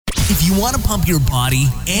If you want to pump your body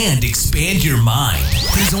and expand your mind,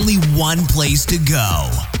 there's only one place to go.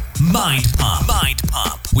 Mind Pump. Mind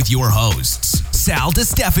Pump with your hosts, Sal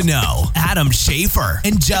DiStefano, Adam Schafer,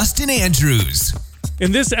 and Justin Andrews.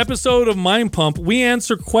 In this episode of Mind Pump, we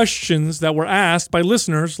answer questions that were asked by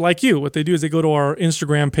listeners like you. What they do is they go to our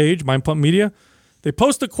Instagram page, Mind Pump Media. They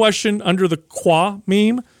post a question under the Qua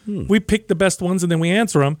meme. We pick the best ones and then we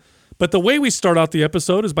answer them. But the way we start out the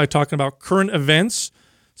episode is by talking about current events,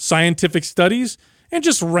 scientific studies, and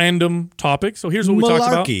just random topics. So here's what we talked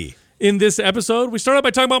about in this episode. We start out by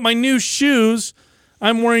talking about my new shoes.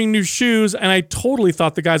 I'm wearing new shoes, and I totally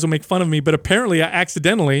thought the guys would make fun of me, but apparently I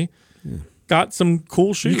accidentally got some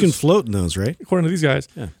cool shoes. You can float in those, right? According to these guys.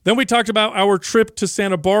 Yeah. Then we talked about our trip to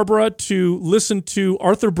Santa Barbara to listen to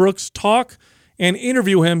Arthur Brooks talk and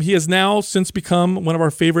interview him. He has now since become one of our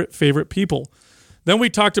favorite people. Then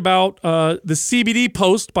we talked about the CBD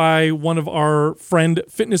post by one of our friend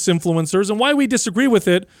fitness influencers and why we disagree with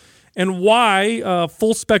it and why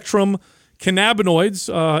full-spectrum cannabinoids,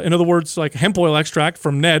 in other words, like hemp oil extract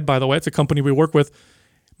from Ned, by the way, it's a company we work with,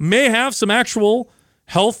 may have some actual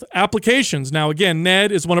health applications. Now, again,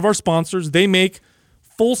 Ned is one of our sponsors. They make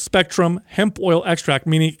full-spectrum hemp oil extract,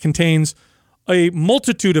 meaning it contains a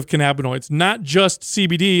multitude of cannabinoids, not just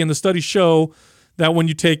CBD, and the studies show that when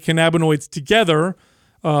you take cannabinoids together,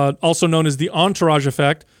 also known as the entourage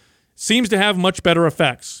effect, seems to have much better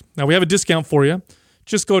effects. Now, we have a discount for you.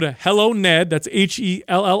 Just go to HelloNed, that's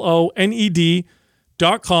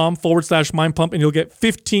HelloNed.com/mindpump, and you'll get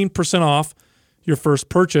 15% off your first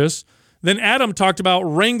purchase. Then Adam talked about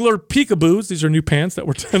Wrangler Peekaboos. These are new pants that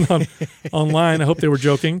were done online. I hope they were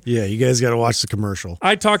joking. Yeah, you guys got to watch the commercial.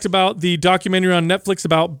 I talked about the documentary on Netflix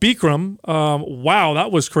about Bikram. Wow,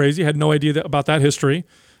 that was crazy. I had no idea about that history.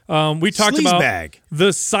 We talked about the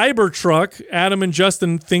Cybertruck. Adam and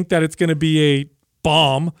Justin think that it's going to be a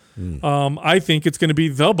bomb. I think it's going to be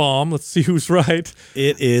the bomb. Let's see who's right.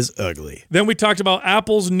 It is ugly. Then we talked about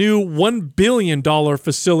Apple's new $1 billion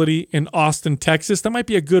facility in Austin, Texas. That might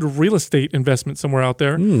be a good real estate investment somewhere out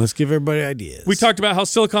there. Let's give everybody ideas. We talked about how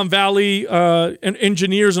Silicon Valley and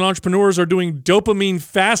engineers and entrepreneurs are doing dopamine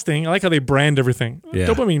fasting. I like how they brand everything. Yeah,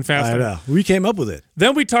 dopamine fasting. I know. We came up with it.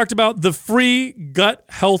 Then we talked about the free gut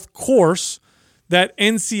health course that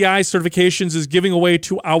NCI Certifications is giving away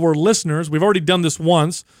to our listeners. We've already done this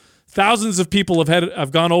once. Thousands of people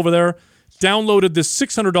have gone over there, downloaded this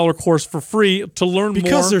 $600 course for free to learn more.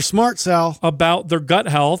 Because they're smart, Sal. About their gut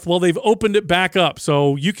health. Well, they've opened it back up.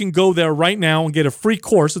 So you can go there right now and get a free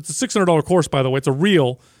course. It's a $600 course, by the way. It's a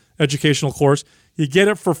real educational course. You get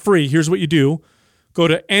it for free. Here's what you do. Go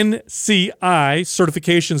to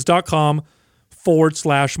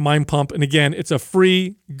NCIcertifications.com/mindpump. And again, it's a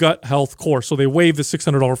free gut health course. So they waive the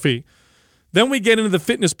 $600 fee. Then we get into the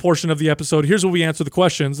fitness portion of the episode. Here's where we answer the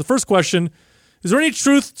questions. The first question, is there any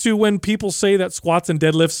truth to when people say that squats and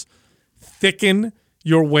deadlifts thicken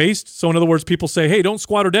your waist? So in other words, people say, hey, don't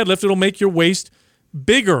squat or deadlift. It'll make your waist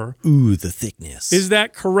bigger. Ooh, the thickness. Is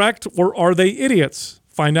that correct, or are they idiots?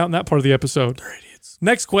 Find out in that part of the episode. They're idiots.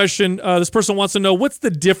 Next question, this person wants to know, what's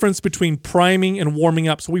the difference between priming and warming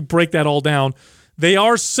up? So we break that all down. They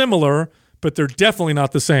are similar, but they're definitely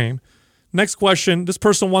not the same. Next question, this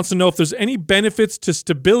person wants to know if there's any benefits to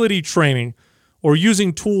stability training or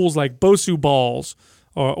using tools like Bosu balls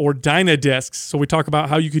or Dynadiscs. So we talk about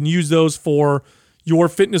how you can use those for your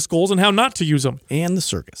fitness goals and how not to use them. And the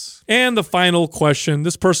circus. And the final question,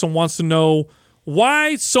 this person wants to know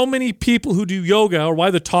why so many people who do yoga, or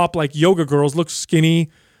why the top like yoga girls look skinny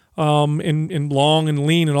and long and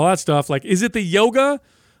lean and all that stuff. Like, is it the yoga,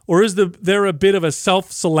 or is there a bit of a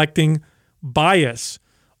self-selecting bias?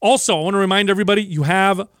 Also, I want to remind everybody, you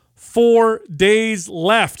have 4 days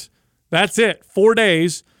left. That's it, 4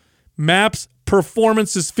 days. MAPS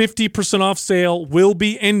Performance's 50% off sale will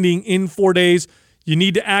be ending in 4 days. You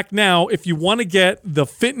need to act now if you want to get the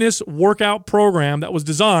fitness workout program that was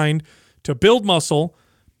designed to build muscle,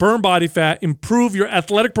 burn body fat, improve your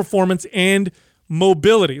athletic performance and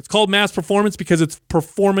mobility. It's called MAPS Performance because it's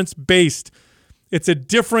performance-based. It's a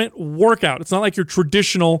different workout. It's not like your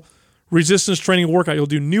traditional resistance training workout. You'll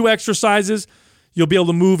do new exercises. You'll be able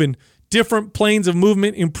to move in different planes of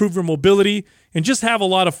movement, improve your mobility, and just have a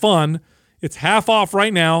lot of fun. It's half off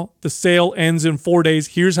right now. The sale ends in 4 days.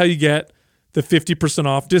 Here's how you get the 50%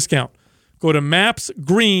 off discount. Go to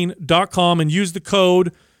mapsgreen.com and use the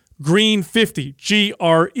code GREEN50,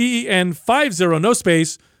 GREEN50, no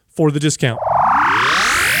space, for the discount.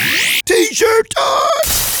 T-shirt time!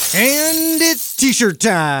 And it's T-shirt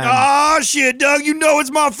time. Oh, shit, Doug. You know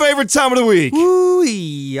it's my favorite time of the week.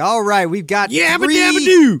 Woo-wee. All right, we've got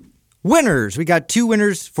Yabba-dabba-doo. Winners. We got 2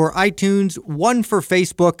 winners for iTunes, 1 for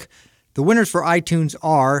Facebook. The winners for iTunes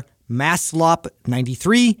are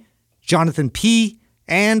Maslop93, Jonathan P.,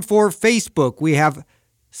 and for Facebook, we have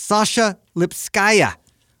Sasha Lipskaya.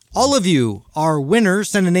 All of you are winners.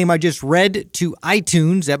 Send a name I just read to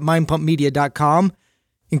iTunes at mindpumpmedia.com.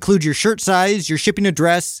 Include your shirt size, your shipping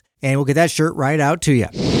address, and we'll get that shirt right out to you.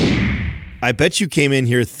 I bet you came in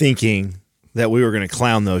here thinking that we were going to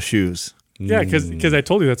clown those shoes. Yeah, because I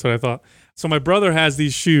told you that's what I thought. So my brother has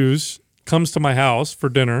these shoes, comes to my house for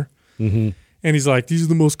dinner, and he's like, these are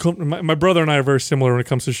the most comfortable. My brother and I are very similar when it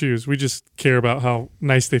comes to shoes. We just care about how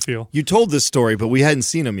nice they feel. You told this story, but we hadn't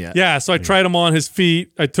seen them yet. Yeah, so I tried them on his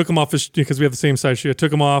feet. I took them off his, because we have the same size shoe. I took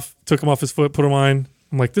them off his foot, put them on.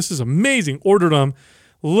 I'm like, this is amazing. Ordered them,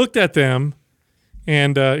 looked at them,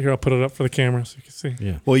 and here, I'll put it up for the camera so you can see.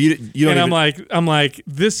 Yeah. Well, you don't. And I'm like,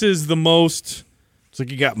 this is the most It's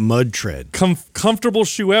like you got mud tread. comfortable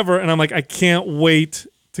shoe ever. And I'm like, I can't wait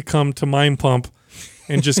to come to Mind Pump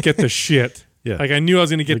and just get the shit. Yeah. Like I knew I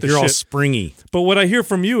was going to get the you're shit. all springy. But what I hear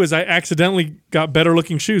from you is I accidentally got better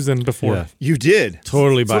looking shoes than before. Yeah. You did.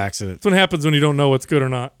 Totally by accident. That's what happens when you don't know what's good or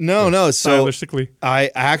not. No. So Stylistically.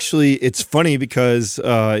 I actually, it's funny because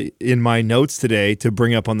in my notes today to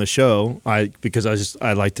bring up on the show, I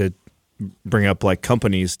like to bring up like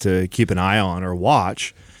companies to keep an eye on or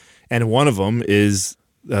watch, and one of them is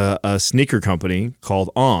a sneaker company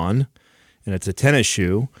called On, and it's a tennis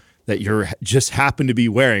shoe that you're just happen to be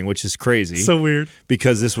wearing, which is crazy. So weird.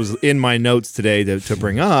 Because this was in my notes today to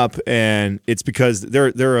bring up, and it's because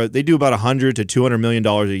they do about $100 to $200 million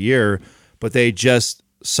a year, but they just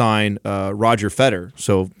signed Roger Federer,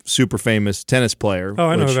 so super famous tennis player. Oh,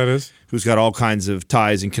 I know who that is. Who's got all kinds of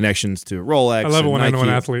ties and connections to Rolex. I love it when Nike. I know an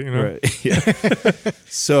athlete, you know? Right. Yeah.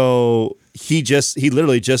 So he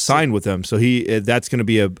literally just signed with them. So that's going to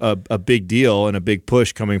be a big deal and a big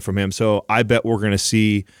push coming from him. So I bet we're going to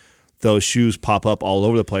see those shoes pop up all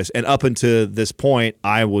over the place. And up until this point,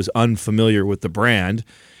 I was unfamiliar with the brand.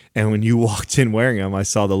 And when you walked in wearing them, I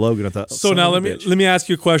saw the logo and I thought, so now let me ask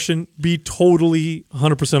you a question. Be totally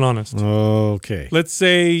 100% honest. Okay. Let's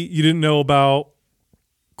say you didn't know about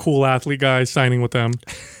cool athlete guys signing with them.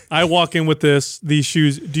 I walk in with these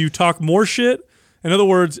shoes. Do you talk more shit? In other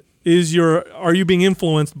words, are you being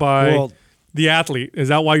influenced by the athlete? Is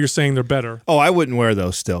that why you're saying they're better? Oh, I wouldn't wear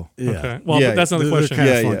those still. Yeah. Okay. Well, Yeah, but that's not the They're question. kind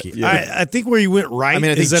of Yeah, funky. yeah. I think where you went right I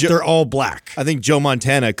think is that they're all black. I think Joe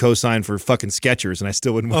Montana co-signed for fucking Skechers, and I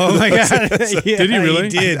still wouldn't wear Oh my those. god! Yeah, Did he really? He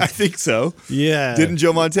did. I think so. Yeah. Didn't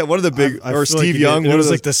Joe Montana? One of the big, I or feel like Steve he Young? did. One It was of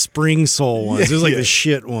those, like the spring sole ones. It was like Yeah. the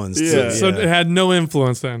shit ones. Yeah. Too. So it had no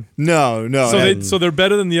influence then. no. So they're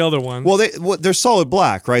better than the other ones. Well, they're solid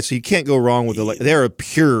black, right? So you can't go wrong with they're a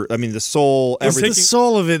pure. I mean, the sole, It's everything. the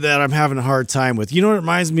soul of it that I'm having a hard time with. You know what it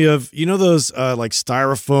reminds me of? You know those like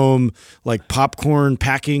styrofoam like popcorn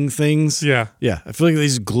packing things? Yeah. Yeah. I feel like they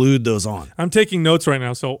just glued those on. I'm taking notes right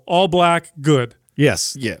now. So all black, good.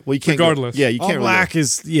 Yes. Yeah, well, you can't. Regardless. You All can't. black Really,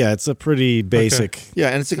 is it's a pretty basic. yeah,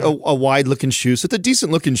 and it's like a wide looking shoe. So it's a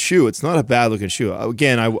decent looking shoe. It's not a bad looking shoe.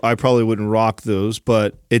 Again, I probably wouldn't rock those,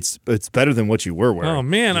 but it's better than what you were wearing. Oh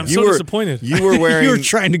man, I'm You so were- disappointed. You were wearing. You were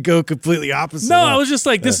trying to go completely opposite. No, I was just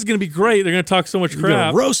like, this is going to be great. They're going to talk so much gonna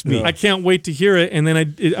crap. roast me. I can't wait to hear it, and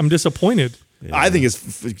then I'm disappointed. I think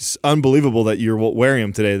it's unbelievable that you're wearing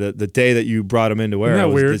them today. The day that you brought them in to wear, Isn't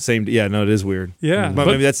that it was weird? the same. Yeah, no, it is weird. Yeah, but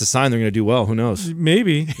maybe that's a sign they're going to do well. Who knows?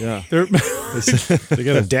 Maybe. Yeah. They're, They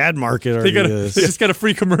got a dad market already. they just got a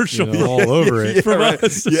free commercial all over it. from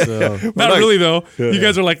us. So, Not really though. You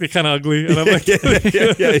guys are like they're kind of ugly, and I'm like,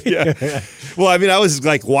 yeah. Well, I mean, I was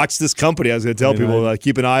like, watch this company. I was going to tell people,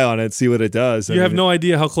 keep an eye on it, see what it does. you have no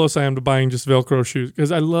idea how close I am to buying just Velcro shoes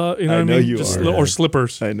because I love, you know what I know mean? you Just are. or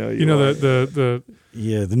slippers. I know you You know are. the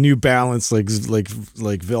yeah, the New Balance like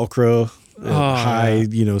Velcro high,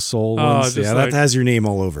 sole ones. just Yeah, like- that has your name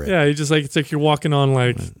all over it. yeah. You just like it's like you're walking on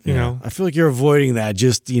like you know. I feel like you're avoiding that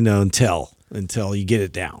just until you get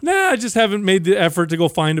it down. Nah, I just haven't made the effort to go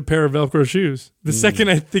find a pair of Velcro shoes. The second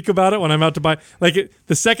I think about it, when I'm out to buy,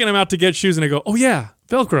 the second I'm out to get shoes and I go, oh yeah,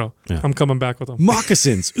 Velcro, I'm coming back with them.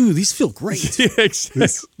 Moccasins. Ooh, these feel great. Yeah,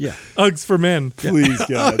 exactly. Yeah. Uggs for men. Please,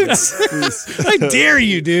 God. Please. I dare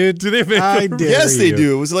you, dude. Do they make I them? dare Yes, they you.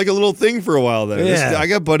 do. It was like a little thing for a while there. Yeah. I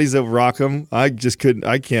got buddies that rock them. I just couldn't.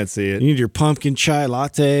 I can't see it. You need your pumpkin chai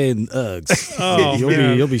latte and Uggs. Oh, you'll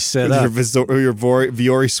man. be set Your, up. your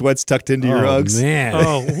Viore sweats tucked into your Oh Uggs. man.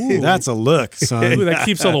 Oh, ooh. That's a look, son. Ooh, that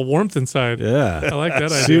keeps all the warmth inside. Yeah. I like that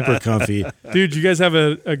idea. Super comfy. Dude, you guys have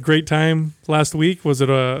a great time last week? Was it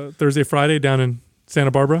a Thursday, Friday down in Santa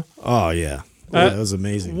Barbara? Oh yeah. That was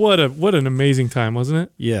amazing. What an amazing time, wasn't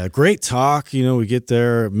it? Yeah, great talk. We get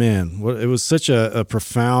there, man. It was such a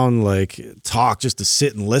profound talk just to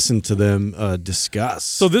sit and listen to them discuss.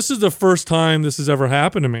 So this is the first time this has ever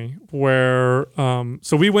happened to me. Where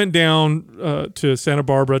so we went down to Santa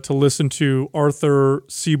Barbara to listen to Arthur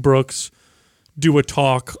C. Brooks do a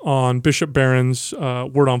talk on Bishop Barron's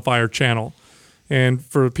Word on Fire channel. And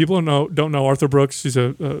for people who don't know Arthur Brooks, he's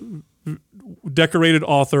a decorated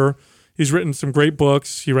author. He's written some great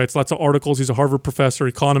books. He writes lots of articles. He's a Harvard professor,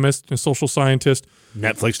 economist, and social scientist.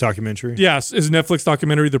 Netflix documentary. Yes, his Netflix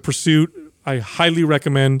documentary, The Pursuit. I highly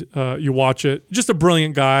recommend you watch it. Just a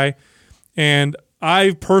brilliant guy. And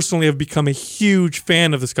I personally have become a huge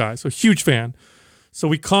fan of this guy, so huge fan. So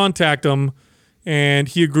we contact him, and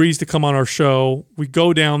he agrees to come on our show. We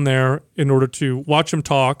go down there in order to watch him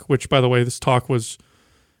talk, which, by the way, this talk was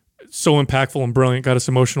so impactful and brilliant, got us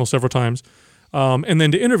emotional several times, and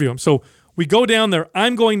then to interview him. So we go down there.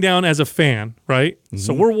 I'm going down as a fan, right? Mm-hmm.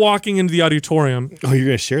 So we're walking into the auditorium. Oh, you're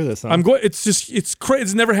going to share this, huh? I'm going. It's crazy.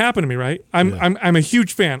 It's never happened to me, right? I'm a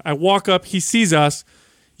huge fan. I walk up. He sees us,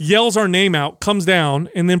 yells our name out, comes down,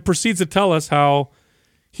 and then proceeds to tell us how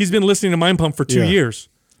he's been listening to Mind Pump for 2 years.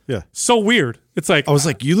 Yeah. So weird. It's like I was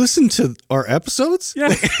like, you listen to our episodes? Yeah.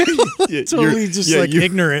 Totally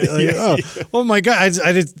ignorant. Oh my God.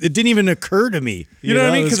 It didn't even occur to me. You know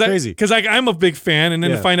what I mean? Crazy. Because I'm a big fan, and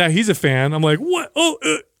then to find out he's a fan, I'm like, what? Oh,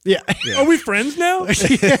 are we friends now?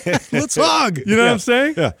 Let's hug. You know what I'm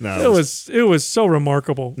saying? Yeah. No, it was so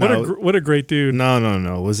remarkable. What a great dude. No.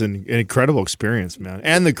 It was an incredible experience, man.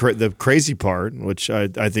 And the crazy part, which I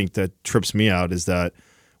think that trips me out, is that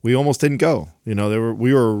we almost didn't go.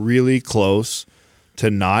 We were really close to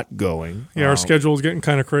not going. Yeah, our schedule was getting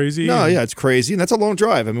kind of crazy. No, yeah, it's crazy. And that's a long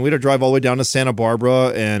drive. I mean, we had to drive all the way down to Santa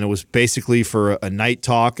Barbara, and it was basically for a night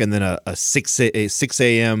talk and then a 6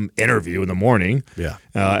 a.m. interview in the morning. Yeah.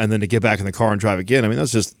 And then to get back in the car and drive again. I mean,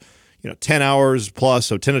 that's just 10 hours plus,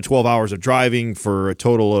 so 10 to 12 hours of driving for a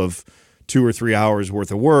total of 2 or 3 hours worth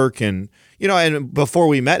of work. And and before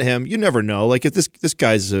we met him, you never know. Like, if this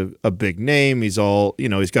guy's a big name, he's all,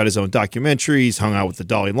 he's got his own documentary. He's hung out with the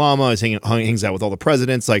Dalai Lama. He hangs out with all the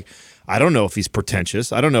presidents. Like, I don't know if he's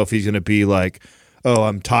pretentious. I don't know if he's going to be like, oh,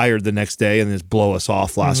 I'm tired the next day and just blow us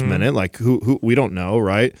off last minute. Like, who we don't know,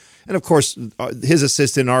 right? And of course, his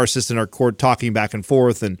assistant, our assistant, are talking back and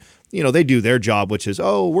forth, and they do their job, which is,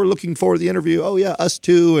 oh, we're looking forward to the interview. Oh yeah, us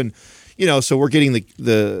too, and. So we're getting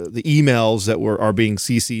the emails that are being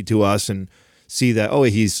CC'd to us and see that, oh,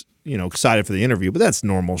 he's, excited for the interview, but that's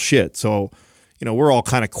normal shit. So, we're all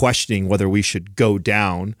kind of questioning whether we should go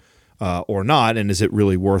down or not. And is it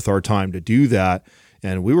really worth our time to do that?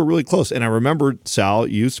 And we were really close. And I remember, Sal,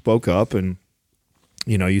 you spoke up and,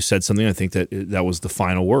 you said something. I think that was the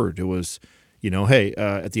final word. It was, hey,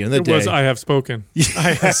 at the end of the day. It was, I have spoken.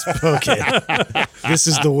 I have spoken. This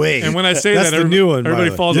is the way. And when I say that's that, the new one,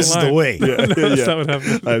 everybody falls in line. This is the way. That's not what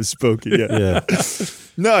happened. I have spoken, yeah.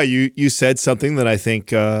 No, you said something that I think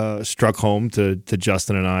struck home to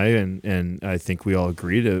Justin and I, and I think we all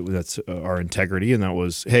agreed that's our integrity, and that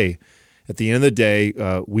was, hey, at the end of the day,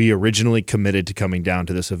 we originally committed to coming down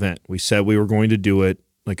to this event. We said we were going to do it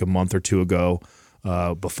like a month or two ago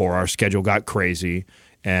before our schedule got crazy.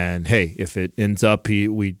 And hey, if it ends up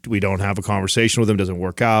we don't have a conversation with him, doesn't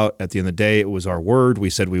work out, at the end of the day, it was our word.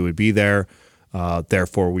 We said we would be there.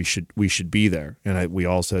 Therefore, we should be there. And we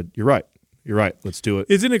all said, you're right. Let's do it.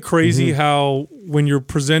 Isn't it crazy how when you're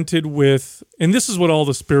presented with, and this is what all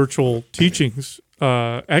the spiritual teachings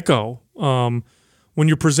echo, when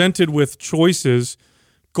you're presented with choices,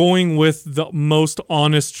 going with the most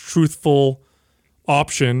honest, truthful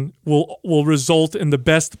option will result in the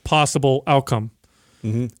best possible outcome.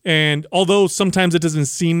 Mm-hmm. And although sometimes it doesn't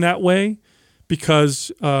seem that way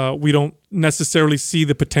because we don't necessarily see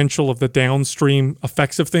the potential of the downstream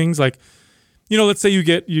effects of things, like, let's say you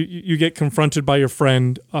get confronted by your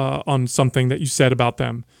friend on something that you said about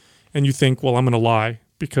them, and you think, well, I'm going to lie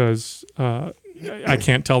because I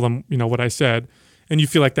can't tell them, what I said, and you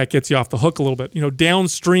feel like that gets you off the hook a little bit.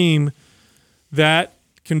 Downstream, that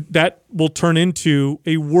will turn into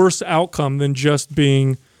a worse outcome than just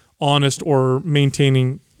being honest or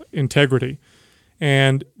maintaining integrity.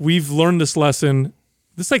 And we've learned this lesson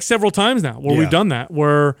like several times now where we've done that,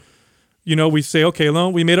 where we say, okay,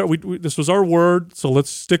 we made it, this was our word, so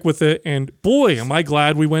let's stick with it. And boy, am I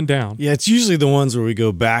glad we went down. Yeah, it's usually the ones where we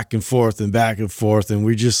go back and forth and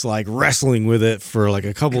we're just like wrestling with it for like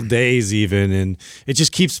a couple days even, and it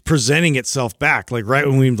just keeps presenting itself back. Like right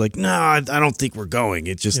when we're like, no, I don't think we're going.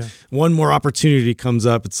 It just one more opportunity comes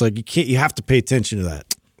up. It's like you have to pay attention to that.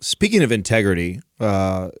 speaking of integrity,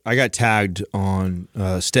 I got tagged on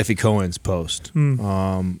Steffi Cohen's post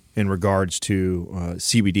in regards to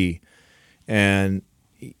CBD. And,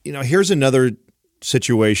 here's another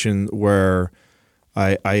situation where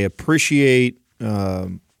I appreciate,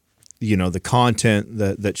 the content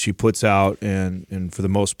that she puts out, and for the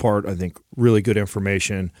most part, I think really good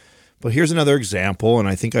information. But here's another example, and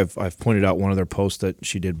I think I've pointed out one other post that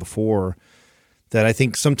she did before that I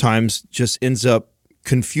think sometimes just ends up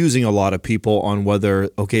confusing a lot of people on whether,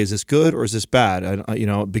 okay, is this good or is this bad?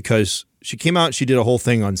 Because she came out, she did a whole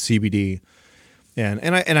thing on CBD,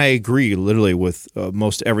 and I agree literally with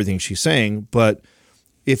most everything she's saying. But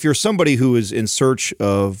if you're somebody who is in search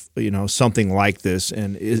of something like this,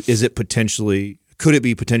 and could it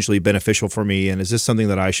be potentially beneficial for me, and is this something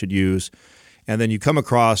that I should use? And then you come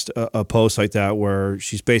across a post like that where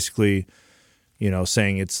she's basically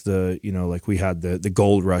saying it's like we had the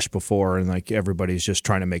gold rush before, and like everybody's just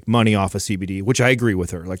trying to make money off of CBD, which I agree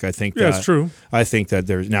with her. Like I think it's true. I think that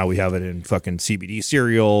now we have it in fucking CBD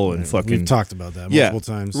cereal and fucking. We've talked about that multiple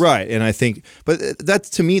times, right? And I think, but that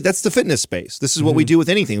to me, that's the fitness space. This is what we do with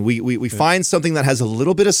anything. We find something that has a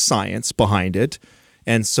little bit of science behind it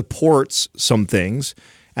and supports some things.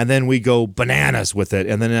 And then we go bananas with it.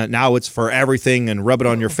 And then now it's for everything, and rub it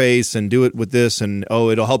on your face and do it with this. And,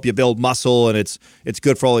 it'll help you build muscle, and it's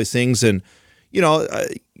good for all these things. And,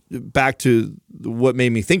 back to what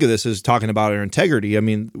made me think of this is talking about our integrity. I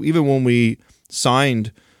mean, even when we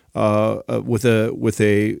signed with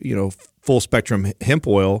a full spectrum hemp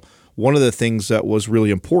oil, one of the things that was really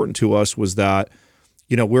important to us was that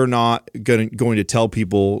we're not going to tell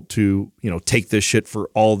people to, take this shit for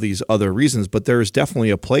all these other reasons, but there's definitely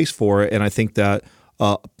a place for it. And I think that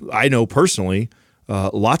I know personally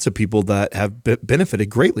lots of people that have benefited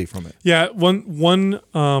greatly from it. Yeah, one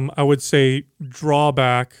I would say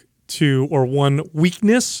drawback to, or one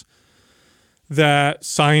weakness that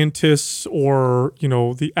scientists or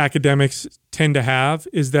the academics tend to have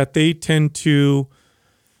is that they tend to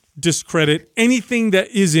discredit anything that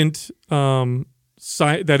isn't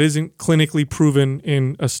clinically proven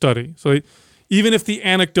in a study. So even if the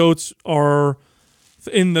anecdotes are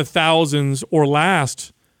in the thousands or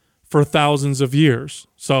last for thousands of years.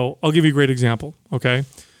 So I'll give you a great example, okay?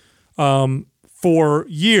 For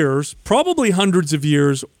years, probably hundreds of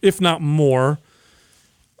years, if not more,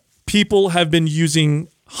 people have been using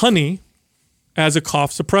honey as a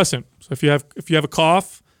cough suppressant. So if you have a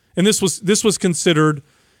cough, and this was considered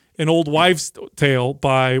an old wives' tale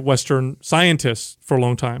by Western scientists for a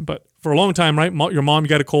long time. But for a long time, right? Your mom, you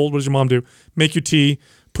got a cold. What does your mom do? Make you tea,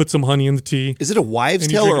 put some honey in the tea. Is it a wives'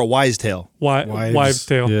 tale or a wise tale? Wives'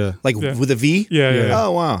 tale. Yeah. Like with a V? Yeah.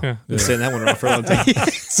 Oh, wow. Yeah. Been saying that one wrong for a long time.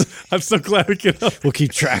 I'm so glad we get up. We'll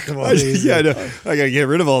keep track of all these. I know. I got to get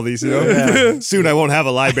rid of all these, Soon I won't have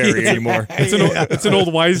a library anymore. It's an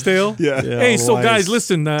old wives' tale. Yeah. Hey, so guys,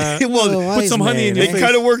 listen. Put some honey in your face. It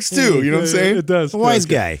kind of works too. You know what I'm saying? It does. A wise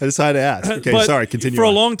guy. I decided to ask. Okay, But sorry. Continue. For a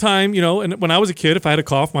on. long time, and when I was a kid, if I had a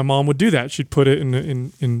cough, my mom would do that. She'd put it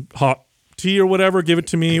in hot tea or whatever, give it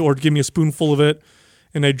to me, or give me a spoonful of it,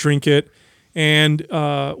 and I'd drink it. And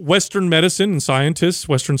Western medicine and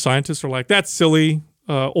Western scientists are like, that's silly.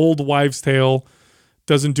 Old wives' tale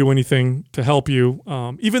doesn't do anything to help you.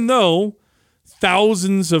 Even though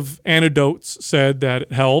thousands of anecdotes said that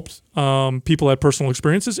it helped, people had personal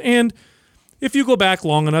experiences. And if you go back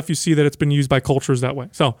long enough, you see that it's been used by cultures that way.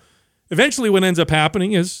 So eventually what ends up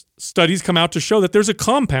happening is studies come out to show that there's a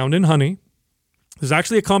compound in honey. There's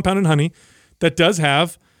actually a compound in honey that does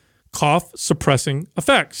have cough suppressing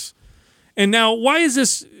effects. And now why is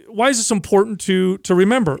this important to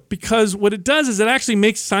remember? Because what it does is it actually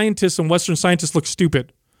makes scientists and Western scientists look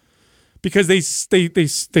stupid, because they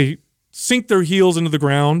sink their heels into the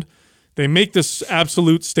ground. They make this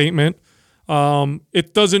absolute statement.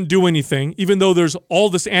 It doesn't do anything, even though there's all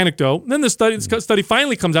this anecdote. And then the study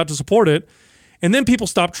finally comes out to support it, and then people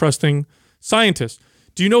stop trusting scientists.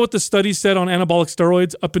 Do you know what the study said on anabolic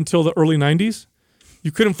steroids up until the early 90s?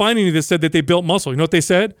 You couldn't find any that said that they built muscle. You know what they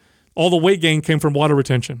said? All the weight gain came from water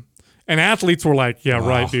retention. And athletes were like, yeah,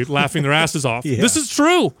 right, dude, laughing their asses off. Yeah. This is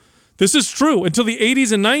true. Until the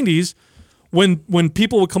 80s and 90s, when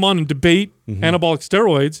people would come on and debate anabolic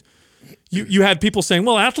steroids, you had people saying,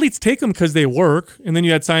 well, athletes take them because they work. And then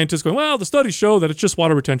you had scientists going, well, the studies show that it's just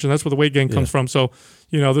water retention. That's where the weight gain comes from. So,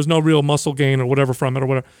 there's no real muscle gain or whatever from it or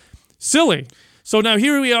whatever. Silly. So now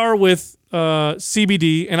here we are with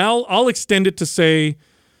CBD, and I'll extend it to say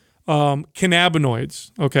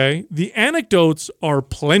cannabinoids. Okay, the anecdotes are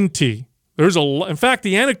plenty. In fact,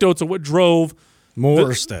 the anecdotes are what drove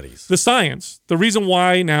More studies. The science. The reason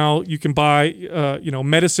why now you can buy,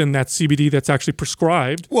 medicine that's CBD that's actually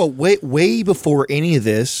prescribed. Well, way before any of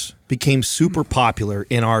this became super popular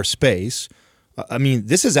in our space, I mean,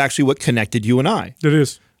 this is actually what connected you and I. It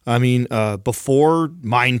is. I mean, before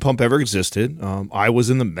Mind Pump ever existed, I was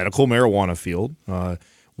in the medical marijuana field.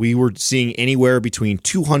 We were seeing anywhere between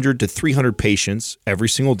 200 to 300 patients every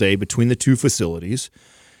single day between the two facilities.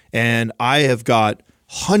 And I have got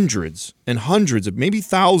hundreds and hundreds of maybe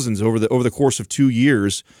thousands over the course of 2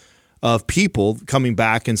 years of people coming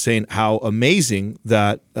back and saying how amazing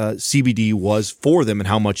that CBD was for them and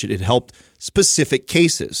how much it had helped specific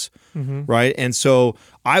cases, right? And so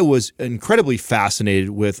I was incredibly fascinated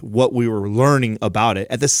with what we were learning about it.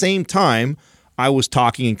 At the same time, I was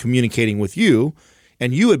talking and communicating with you,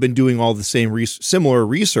 and you had been doing all the same similar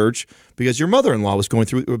research because your mother-in-law was going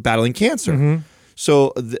through battling cancer.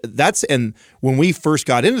 So and when we first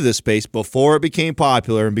got into this space, before it became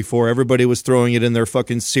popular and before everybody was throwing it in their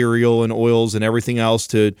fucking cereal and oils and everything else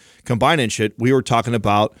to combine and shit, we were talking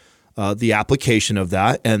about the application of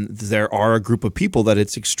that. And there are a group of people that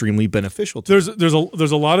it's extremely beneficial to. There's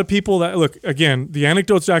a lot of people that look, again, the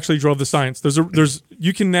anecdotes actually drove the science.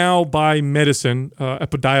 You can now buy medicine,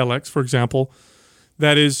 Epidiolex, for example,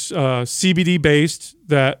 that is CBD based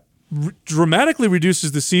that dramatically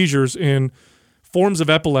reduces the seizures in forms of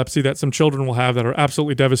epilepsy that some children will have that are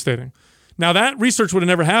absolutely devastating. Now, that research would have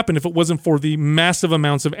never happened if it wasn't for the massive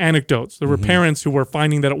amounts of anecdotes. There were parents who were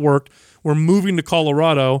finding that it worked, were moving to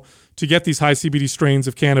Colorado to get these high CBD strains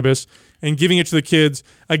of cannabis and giving it to the kids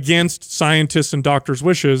against scientists' and doctors'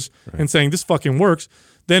 wishes and saying, this fucking works.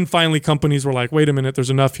 Then finally companies were like, wait a minute, there's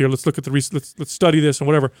enough here. Let's look at the research. Let's study this and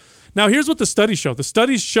whatever. Now, here's what the studies show. The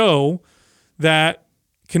studies show that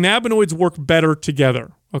cannabinoids work better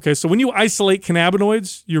together. Okay, so when you isolate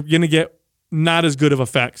cannabinoids, you're going to get not as good of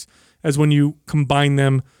effects as when you combine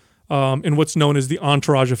them in what's known as the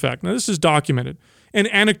entourage effect. Now, this is documented. And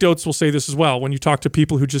anecdotes will say this as well. When you talk to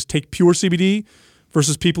people who just take pure CBD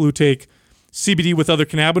versus people who take CBD with other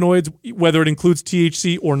cannabinoids, whether it includes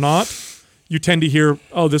THC or not, you tend to hear,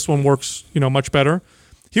 oh, this one works, much better.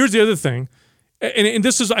 Here's the other thing. And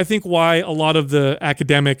this is, I think, why a lot of the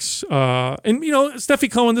academics,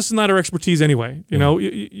 Steffi Cohen, this is not our expertise anyway.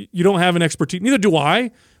 You don't have an expertise. Neither do I,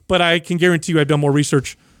 but I can guarantee you I've done more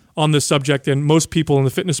research on this subject than most people in the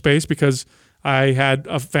fitness space because I had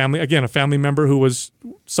a family member who was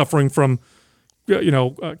suffering from,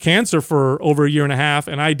 cancer for over 1.5 years,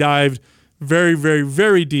 and I dived very, very,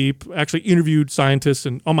 very deep, actually interviewed scientists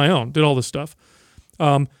and on my own, did all this stuff.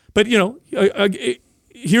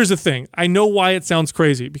 Here's the thing. I know why it sounds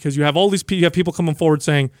crazy because you have all these people coming forward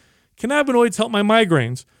saying, cannabinoids help my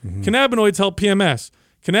migraines. Cannabinoids help PMS.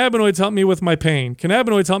 Cannabinoids help me with my pain.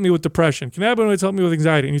 Cannabinoids help me with depression. Cannabinoids help me with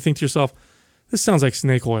anxiety. And you think to yourself, this sounds like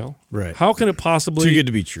snake oil. Right. How can it possibly too good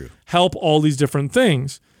to be true help all these different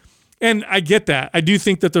things? And I get that. I do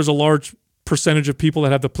think that there's a large percentage of people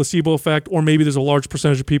that have the placebo effect, or maybe there's a large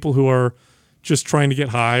percentage of people who are just trying to get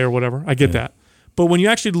high or whatever. I get that. But when you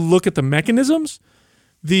actually look at the mechanisms,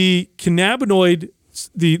 the cannabinoid,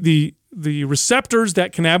 the receptors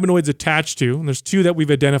that cannabinoids attach to, and there's two that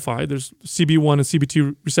we've identified. There's CB1 and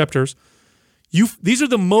CB2 receptors. These are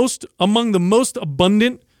among the most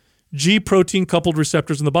abundant G protein coupled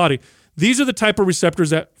receptors in the body. These are the type of receptors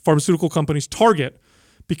that pharmaceutical companies target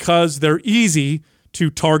because they're easy to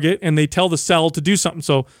target and they tell the cell to do something.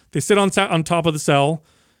 So they sit on top of the cell.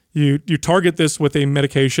 You target this with a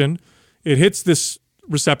medication. It hits this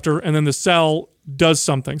receptor, and then the cell does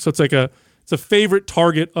something. So it's a favorite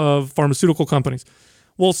target of pharmaceutical companies.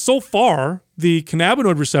 Well, so far, the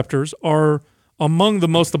cannabinoid receptors are among the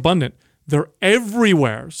most abundant. They're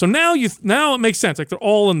everywhere. So now it makes sense. Like they're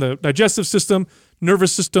all in the digestive system,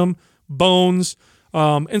 nervous system, bones.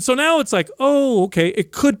 And so now it's like, oh, okay,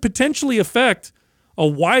 it could potentially affect a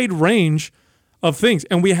wide range of things.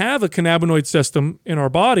 And we have a cannabinoid system in our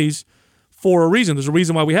bodies for a reason. There's a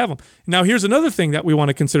reason why we have them. Now, here's another thing that we want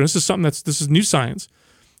to consider. This is new science.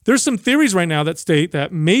 There's some theories right now that state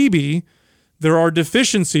that maybe there are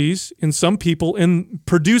deficiencies in some people in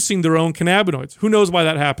producing their own cannabinoids. Who knows why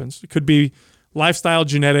that happens? It could be lifestyle,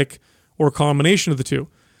 genetic, or a combination of the two.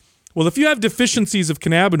 Well, if you have deficiencies of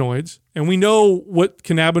cannabinoids, and we know what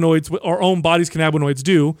our own body's cannabinoids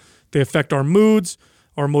do, they affect our moods,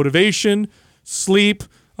 our motivation, sleep.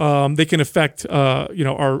 They can affect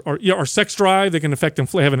our sex drive. They can affect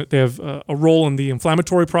they have a role in the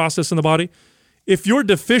inflammatory process in the body. If you're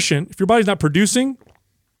deficient, if your body's not producing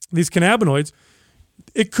these cannabinoids,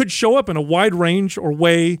 it could show up in a wide range or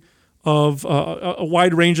way of a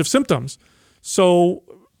wide range of symptoms. So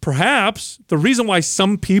perhaps the reason why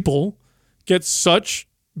some people get such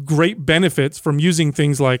great benefits from using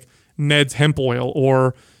things like Ned's hemp oil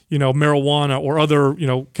or, marijuana or other,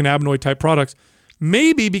 cannabinoid type products.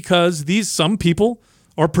 Maybe because some people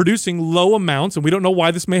are producing low amounts, and we don't know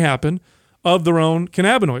why this may happen, of their own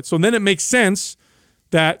cannabinoids. So then it makes sense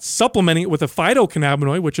that supplementing it with a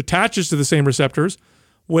phytocannabinoid, which attaches to the same receptors,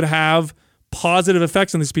 would have positive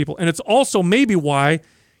effects on these people. And it's also maybe why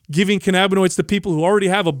giving cannabinoids to people who already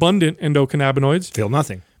have abundant endocannabinoids Feel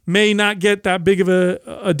nothing. may not get that big of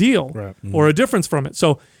a deal or a difference from it.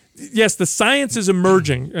 So, yes, the science is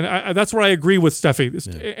emerging, and that's where I agree with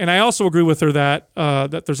Steffi. And I also agree with her that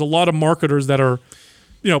that there's a lot of marketers that are,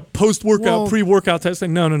 post-workout, pre-workout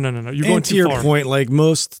testing. No. You're going too far. To your point, like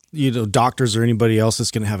most, doctors or anybody else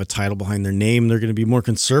that's going to have a title behind their name, they're going to be more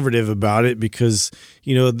conservative about it because,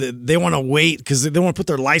 they want to wait because they want to put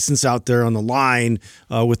their license out there on the line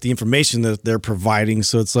with the information that they're providing.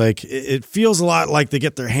 So it's like, it feels a lot like they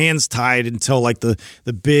get their hands tied until like the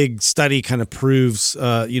big study kind of proves,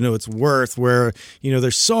 its worth, where,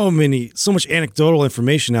 there's so much anecdotal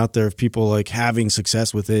information out there of people like having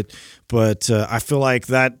success with it. But I feel like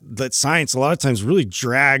that science a lot of times really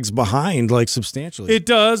drags behind like substantially. It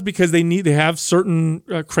does because they have certain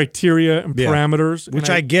criteria and parameters. Which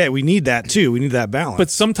I get. We need that too. We need that balance. But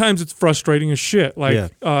sometimes it's frustrating as shit.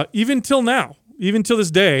 Like even till now, even till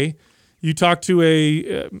this day, you talk to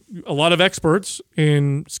a lot of experts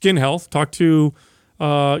in skin health, talk to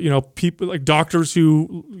people like doctors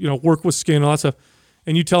who work with skin and all that stuff,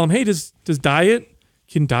 and you tell them, hey,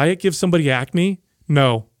 can diet give somebody acne?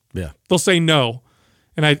 No. Yeah, they'll say no,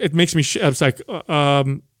 and it makes me. It's like,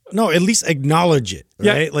 no, at least acknowledge it,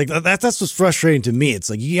 right? Yeah. Like that's what's frustrating to me. It's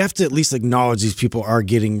like you have to at least acknowledge these people are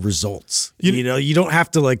getting results. You don't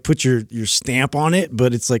have to like put your stamp on it,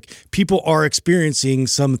 but it's like people are experiencing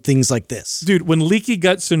some things like this. Dude, when leaky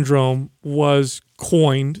gut syndrome was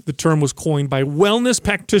coined, the term was coined by wellness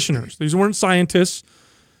practitioners. These weren't scientists;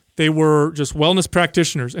 they were just wellness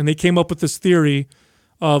practitioners, and they came up with this theory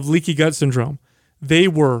of leaky gut syndrome. They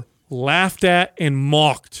were laughed at and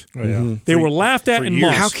mocked. Oh, yeah. They were laughed at and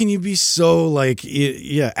mocked. How can you be so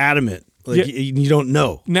adamant? Like you don't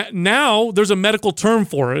know. Now there's a medical term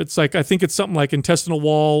for it. It's like, I think it's something like intestinal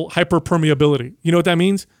wall hyperpermeability. You know what that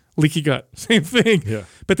means? Leaky gut. Same thing. Yeah.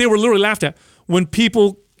 But they were literally laughed at. When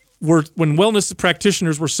wellness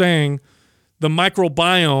practitioners were saying the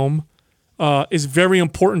microbiome is very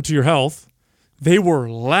important to your health, they were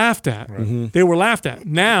laughed at. Right. Mm-hmm. They were laughed at.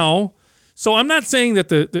 Now, so I'm not saying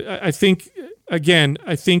that I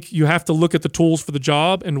think you have to look at the tools for the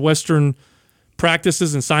job and Western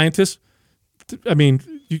practices and scientists. I mean,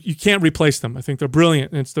 you can't replace them. I think they're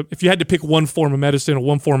brilliant. And if you had to pick one form of medicine or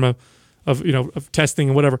one form of testing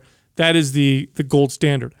and whatever, that is the gold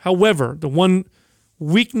standard. However, the one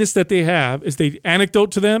weakness that they have is the anecdote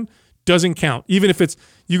to them doesn't count. Even if it's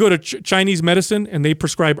you go to Chinese medicine and they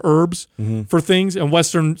prescribe herbs for things, and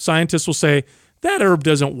Western scientists will say, that herb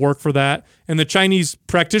doesn't work for that. And the Chinese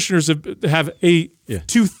practitioners have a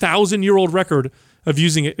 2,000-year-old record of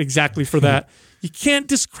using it exactly for that. You can't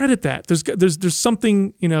discredit that. There's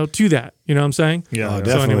something, to that. You know what I'm saying? Yeah, so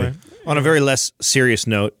definitely. Anyway. On a very less serious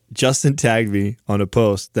note, Justin tagged me on a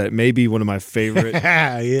post that may be one of my favorite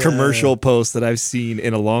commercial posts that I've seen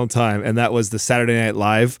in a long time, and that was the Saturday Night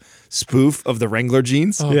Live spoof of the Wrangler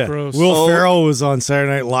jeans. Oh, gross. Will Ferrell was on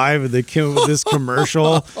Saturday Night Live, and they came up with this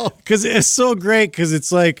commercial because it's so great because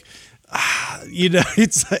it's like,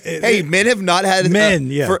 it's hey, men have not had men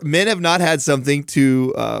have not had something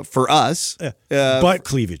to for us butt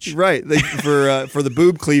cleavage, right? For the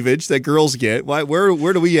boob cleavage that girls get.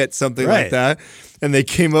 Where do we get something like that? And they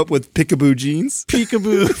came up with Peekaboo jeans,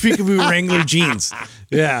 Peekaboo Wrangler jeans.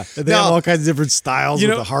 Yeah, and they have all kinds of different styles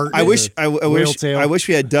with the heart. I wish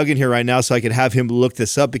we had Doug in here right now so I could have him look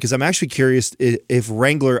this up because I'm actually curious if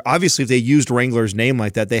Wrangler, obviously, if they used Wrangler's name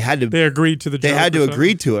like that, they agreed to the joke. They had to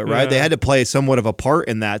agree to it, right? Yeah. They had to play somewhat of a part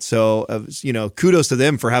in that. So, kudos to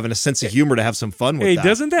them for having a sense of humor to have some fun with that.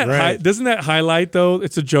 Doesn't that highlight though?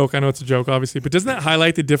 It's a joke. I know it's a joke, obviously, but doesn't that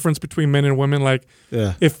highlight the difference between men and women? Like,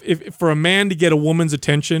 if for a man to get a woman's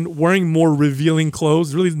attention, wearing more revealing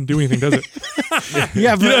clothes really doesn't do anything, does it?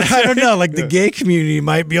 Yeah, but I don't know. Like the gay community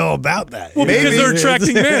might be all about that. Well, because they're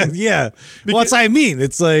attracting men. Yeah. Well, that's what I mean.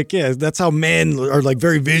 It's like, that's how men are like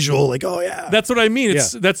very visual. Like, oh yeah. That's what I mean.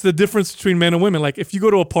 That's the difference between men and women. Like if you go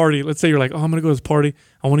to a party, let's say you're like, oh, I'm going to go to this party.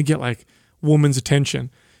 I want to get like woman's attention.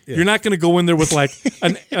 Yeah. You're not going to go in there with like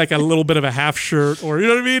a little bit of a half shirt or, you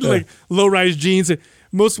know what I mean? Like low-rise jeans.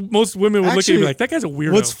 most women would look at you Actually, like, that guy's a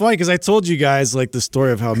weirdo. What's funny, because I told you guys like the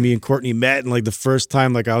story of how me and Courtney met, and like the first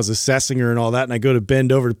time like I was assessing her and all that, and I go to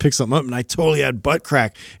bend over to pick something up, and I totally had butt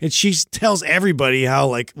crack, and she tells everybody how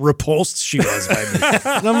like repulsed she was by me,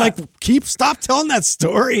 and I'm like, stop telling that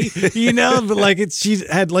story, but like she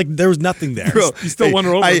had like there was nothing there. Bro, You still won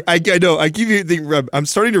her over. I know. I give you the. I'm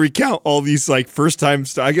starting to recount all these like first time.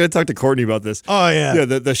 I got to talk to Courtney about this. Oh yeah, Yeah,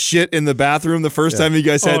 the shit in the bathroom the first time you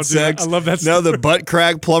guys had dude, sex. I love that Now story. the butt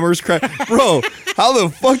crack, plumber's crack. Bro, how the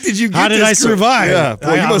fuck did you get How did this I girl? survive? Yeah,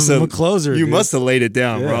 bro, you I'm must have a closer, You dude. must have laid it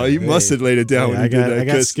down, bro. You must have laid it down when I you did that.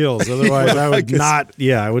 got 'cause- skills. Otherwise, I would not.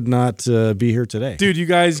 Yeah, I would not be here today. Dude, you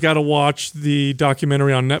guys got to watch the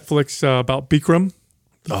documentary on Netflix about Bikram.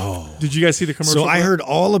 Oh, did you guys see the commercial? So I heard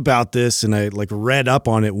all about this, and I like read up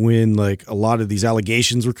on it when like a lot of these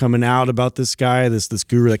allegations were coming out about this guy, this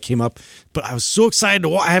guru that came up. But I was so excited to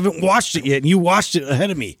watch. I haven't watched it yet, and you watched it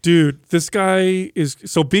ahead of me. Dude, this guy is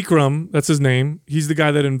so Bikram. That's his name. He's the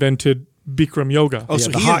guy that invented Bikram yoga. Oh,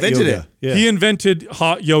 so the he hot invented yoga. it. Yeah. He invented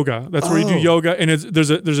hot yoga. That's where you do yoga, and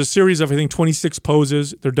there's a series of I think 26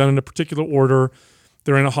 poses. They're done in a particular order.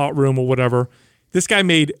 They're in a hot room or whatever. This guy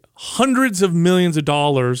made hundreds of millions of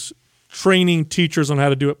dollars training teachers on how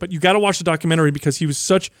to do it. But you got to watch the documentary because he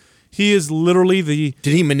is literally the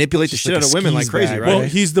Did he manipulate the shit like out a of women like skis crazy? bag, Right? well,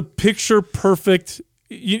 he's the picture perfect.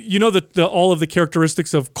 You know the all of the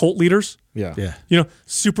characteristics of cult leaders. yeah. Yeah.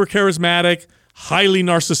 Super charismatic, highly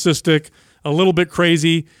narcissistic, a little bit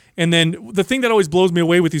crazy. And then the thing that always blows me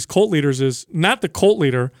away with these cult leaders is not the cult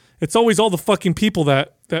leader. It's always all the fucking people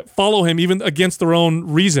that follow him, even against their own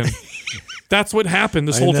reason. That's what happened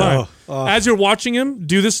this whole time. As you're watching him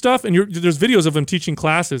do this stuff, and there's videos of him teaching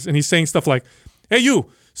classes, and he's saying stuff like, "Hey,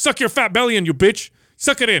 you, suck your fat belly in, you bitch.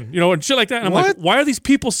 Suck it in," and shit like that. And I'm like, why are these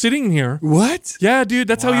people sitting here? What? Yeah, dude,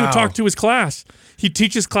 that's how he would talk to his class. He'd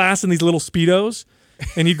teach his class in these little Speedos,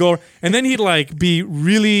 and he'd go, and then he'd like be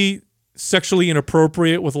really sexually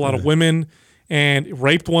inappropriate with a lot of women, and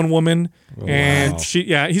raped one woman, and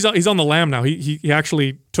he's on the lam now. He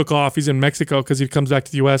actually took off. He's in Mexico because he comes back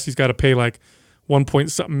to the U.S. He's got to pay like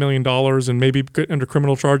 $1 million and maybe get under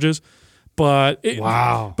criminal charges. But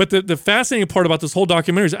But the fascinating part about this whole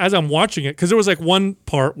documentary is as I'm watching it, because there was like one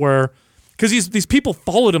part where, because these people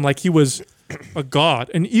followed him like he was a god,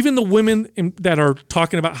 and even the women that are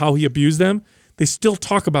talking about how he abused them, they still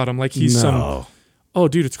talk about him like he's some. Oh,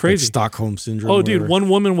 dude, it's Like crazy. Stockholm syndrome. Oh, dude, whatever. one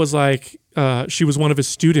woman was like, she was one of his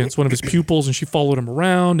students, one of his pupils, and she followed him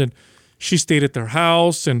around, and she stayed at their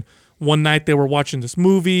house. And one night they were watching this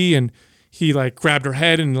movie, and he like grabbed her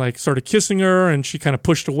head and like started kissing her, and she kind of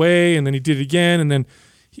pushed away, and then he did it again, and then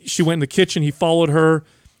she went in the kitchen. He followed her,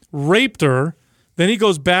 raped her. Then he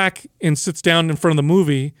goes back and sits down in front of the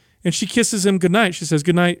movie, and she kisses him goodnight. She says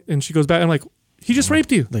goodnight, and she goes back. I'm like, he just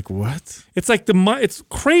raped you. Like what? It's like it's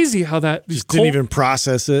crazy how that these Just didn't cult- even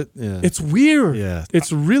process it. Yeah. It's weird. Yeah.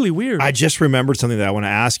 It's really weird. I just remembered something that I want to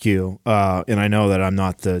ask you, and I know that I'm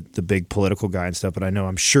not the big political guy and stuff, but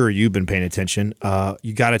I'm sure you've been paying attention.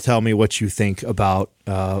 You got to tell me what you think about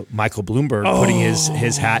Michael Bloomberg putting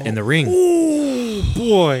his hat in the ring. Oh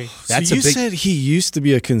boy, That's so a you big. said he used to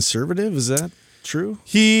be a conservative. Is that true?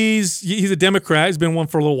 he's a Democrat. He's been one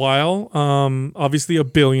for a little while. Obviously a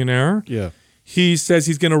billionaire. Yeah. He says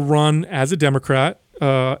he's going to run as a Democrat,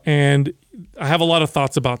 and I have a lot of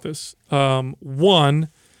thoughts about this. One,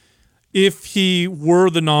 if he were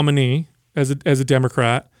the nominee as a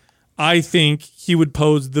Democrat, I think he would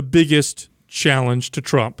pose the biggest challenge to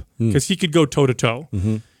Trump because he could go toe to toe.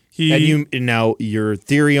 And now your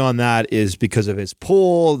theory on that is because of his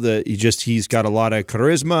pull, that he's got a lot of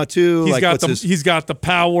charisma too. He's got the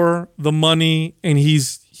power, the money, and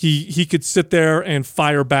he could sit there and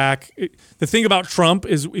fire back. The thing about Trump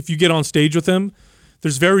is if you get on stage with him,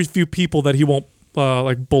 there's very few people that he won't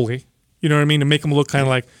like bully. You know what I mean? To make them look kind of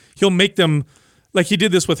like he'll make them like he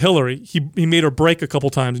did this with Hillary. He made her break a couple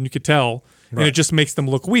times, and you could tell, and it just makes them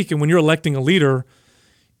look weak. And when you're electing a leader,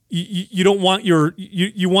 you don't want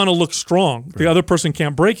you want to look strong. The other person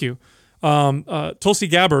can't break you. Tulsi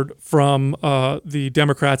Gabbard from the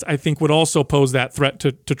Democrats, I think, would also pose that threat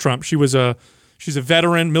to Trump. She's a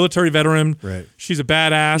veteran, military veteran. Right. She's a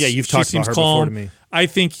badass. Yeah, you've She talked seems about her calm. before to me. I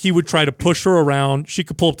think he would try to push her around. She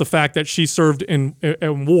could pull up the fact that she served in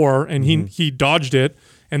war and he dodged it,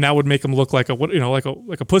 and that would make him look like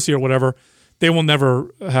a pussy or whatever. They will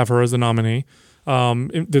never have her as the nominee.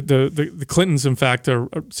 The Clintons, in fact,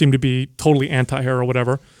 seem to be totally anti-her or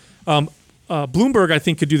whatever. Bloomberg, I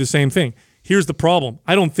think, could do the same thing. Here's the problem: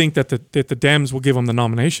 I don't think that the Dems will give him the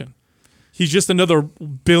nomination. He's just another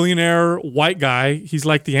billionaire white guy. He's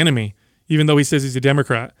like the enemy, even though he says he's a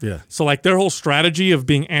Democrat. Yeah. So like their whole strategy of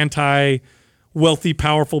being anti wealthy,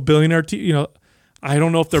 powerful billionaire. I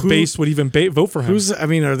don't know if their base would even vote for him.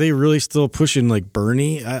 Are they really still pushing like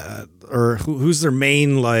Bernie, or who's their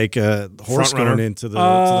main like horse going into the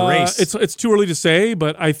race? It's too early to say,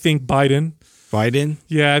 but I think Biden. Biden?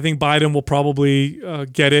 Yeah, I think Biden will probably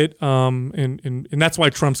get it, and that's why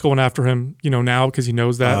Trump's going after him. Now because he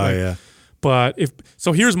knows that. Yeah. But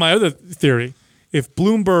here's my other theory: if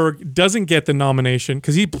Bloomberg doesn't get the nomination,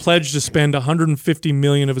 because he pledged to spend $150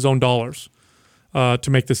 million of his own dollars to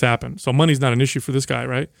make this happen, so money's not an issue for this guy,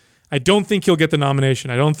 right? I don't think he'll get the nomination.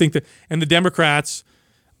 I don't think that, and the Democrats,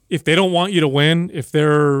 if they don't want you to win, if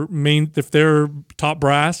their top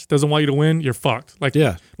brass doesn't want you to win, you're fucked. Like,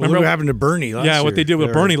 yeah, remember what happened to Bernie? Last year? What they did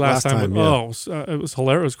with Bernie last time. Yeah. It was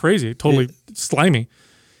hilarious. It was crazy. Totally slimy.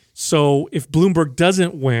 So if Bloomberg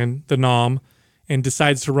doesn't win the nom and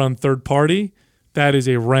decides to run third party, that is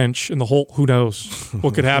a wrench in the whole. Who knows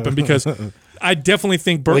what could happen? Because I definitely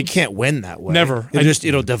think Well, he can't win that way. Never.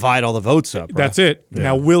 It'll divide all the votes up. Right? That's it. Yeah.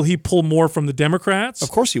 Now, will he pull more from the Democrats?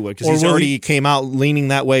 Of course he would, because he's already came out leaning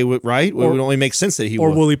that way, right? It would only make sense that he would.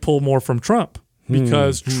 Or will he pull more from Trump?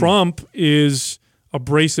 Because Trump is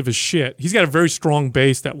abrasive as shit. He's got a very strong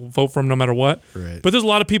base that will vote for him no matter what. Right. But there's a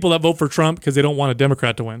lot of people that vote for Trump because they don't want a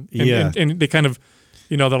Democrat to win. And they kind of,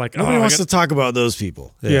 they're like, nobody wants to talk about those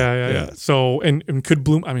people. Yeah. So, and could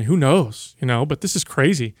Bloom, who knows, but this is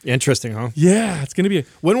crazy. Interesting, huh? Yeah, it's going to be.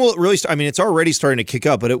 When will it really start? It's already starting to kick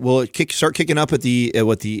up, but will it start kicking up at the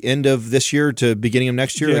end of this year to beginning of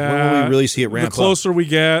next year? Yeah, like, when will we really see it ramp up? The closer we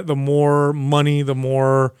get, the more money, the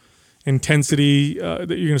more intensity that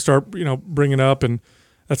you're going to start, bringing up, and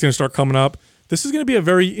that's going to start coming up. This is going to be a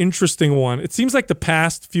very interesting one. It seems like the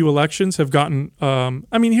past few elections have gotten.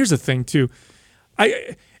 Here's the thing too.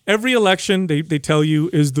 Every election they tell you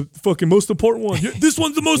is the fucking most important one. This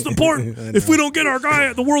one's the most important. If we don't get our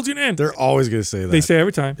guy, the world's gonna end. They're always going to say that. They say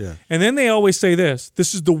every time. Yeah. And then they always say this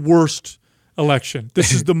is the worst election.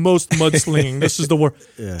 This is the most mudslinging. This is the worst.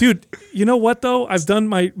 Yeah. Dude, you know what though? I've done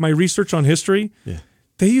my research on history. Yeah.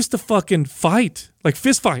 They used to fucking fight, like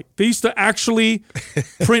fist fight. They used to actually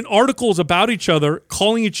print articles about each other,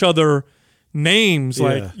 calling each other names,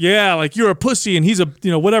 like you're a pussy and he's a,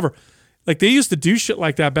 whatever. Like they used to do shit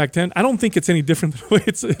like that back then. I don't think it's any different than the way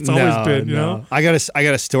it's always been. You know, I got a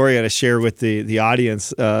story I got to share with the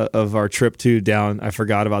audience of our trip down. I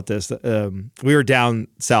forgot about this. We were down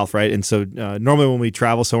south, right? And so normally when we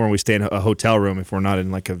travel somewhere, we stay in a hotel room if we're not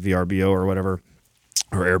in like a VRBO or whatever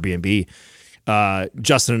or Airbnb.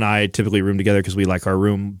 Justin and I typically room together because we like our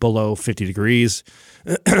room below 50 degrees.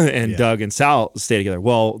 And Doug and Sal stay together.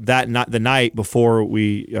 Well, the night before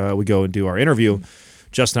we go and do our interview,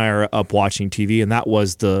 Justin and I are up watching TV, and that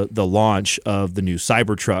was the launch of the new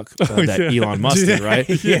Cybertruck that Elon Musk did, right?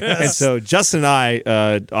 Yes. And so Justin and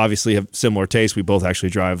I obviously have similar tastes. We both actually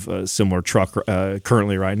drive a similar truck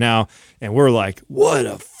currently right now, and we're like, what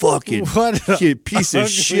a fucking piece of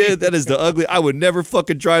shit. That is the ugly. I would never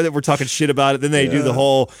fucking drive that. We're talking shit about it. Then they do the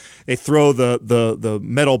whole, they throw the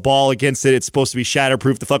metal ball against it. It's supposed to be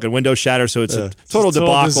shatterproof. The fucking window shatters, so it's a total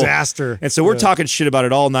debacle. Disaster. And so we're talking shit about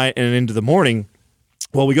it all night and into the morning.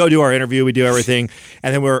 Well, we go do our interview, we do everything,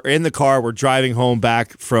 and then we're in the car, we're driving home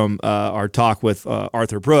back from our talk with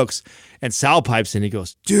Arthur Brooks, and Sal pipes in, he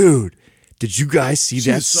goes, dude, did you guys see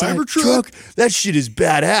that Cybertruck? That shit is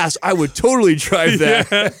badass. I would totally drive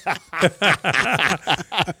that.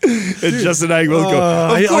 And Justin and I both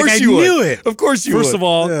go, of course you would. knew it. Of course you would. First of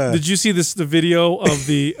all, did you see the video of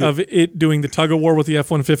it doing the tug of war with the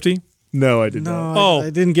F-150? No, I did not. I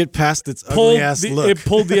didn't get past its ugly ass look. It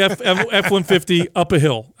pulled the F-150 up a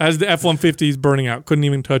hill as the F-150 is burning out. Couldn't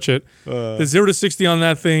even touch it. The 0 to 60 on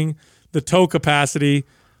that thing, the tow capacity,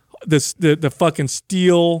 the fucking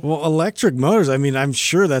steel. Well, electric motors, I'm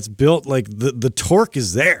sure that's built like the torque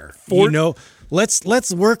is there.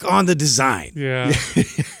 Let's work on the design. Yeah.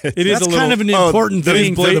 It is That's kind of an important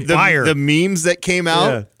thing for the buyer. The memes that came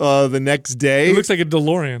out the next day. It looks like a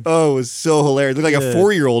DeLorean. Oh, it was so hilarious. It looked like a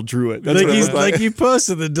 4-year-old drew it. That's what it looked like you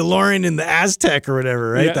posted the DeLorean in the Aztec or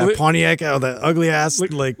whatever, right? Yeah. That Pontiac, that ugly ass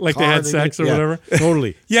like car they had sex or whatever.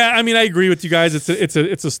 Totally. Yeah, I agree with you guys. It's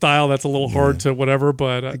a style that's a little hard to whatever,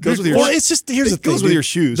 but it goes with your. Well, it's just here's the thing. It goes with your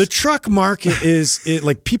shoes. The truck market is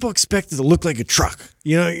like people expect it to look like a truck.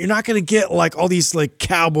 You're not going to get like all these like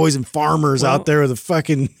cowboys and farmers out there with a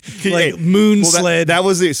fucking like moon sled. That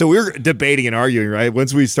was it. So we were debating and arguing, right?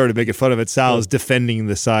 Once we started making fun of it, Sal was defending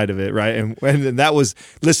the side of it, right? And that was,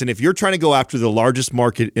 listen, if you're trying to go after the largest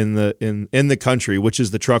market in the country, which is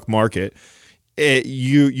the truck market,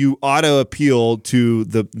 you ought to appeal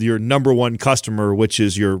to your number one customer, which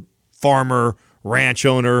is your farmer ranch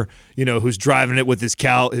owner, who's driving it with his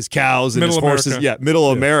cows and his horses. America. Yeah, middle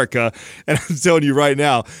America. And I'm telling you right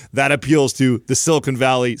now, that appeals to the Silicon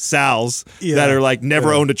Valley Sals that are like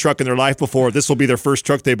never owned a truck in their life before. This will be their first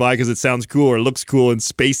truck they buy because it sounds cool or looks cool and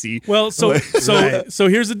spacey. Well, so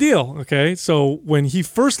here's the deal. Okay, so when he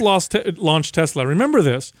first launched Tesla, remember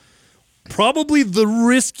this. Probably the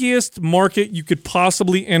riskiest market you could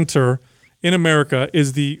possibly enter in America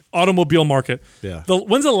is the automobile market. Yeah.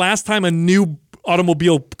 When's the last time a new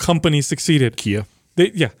automobile company succeeded? Kia.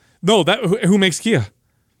 Who makes Kia?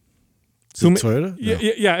 Toyota?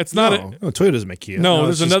 Yeah, it's not. No, Toyota doesn't make Kia. No,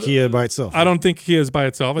 it's there's just another. Kia by itself. I don't think Kia is by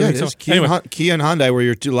itself. I Yeah, think it is. so. Kia and Hyundai were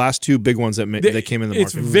your last two big ones that came in the market.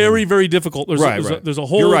 It's very, very difficult. There's a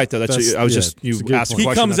whole. You're right, though. You it's a asked good a point. question. He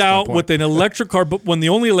comes that's my out point. with an electric car, but when the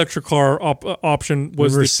only electric car option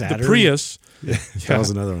was Remember the Saturn? Prius, That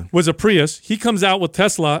was another one. was a Prius. He comes out with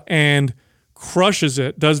Tesla and crushes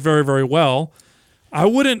it, does very, very well. I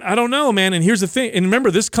don't know, man. And here's the thing. And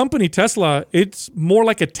remember, this company, Tesla, it's more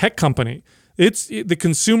like a tech company. The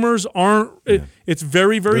consumers aren't. It's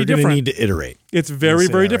very, very They're different. going to need to iterate. It's very,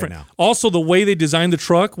 very that different. right now. Also, the way they designed the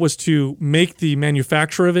truck was to make the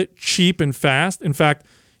manufacture of it cheap and fast. In fact,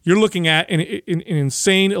 you're looking at an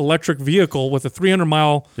insane electric vehicle with a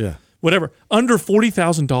 300-mile, whatever, under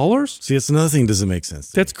 $40,000. See, it's another thing that doesn't make sense.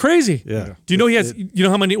 That's crazy. Yeah. Do you know you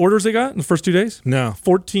know how many orders they got in the first 2 days? No.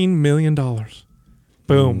 $14 million.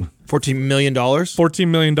 Boom. $14 million? $14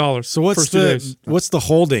 million. So what's the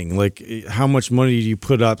holding? Like, how much money do you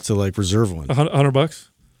put up to like reserve one? $100.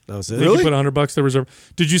 That was I it. think you put $100 to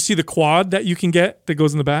reserve. Did you see the quad that you can get that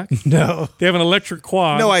goes in the back? No. They have an electric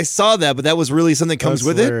quad. No, I saw that, but that was really something that comes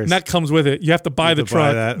with it? And that comes with it. You have to buy the have to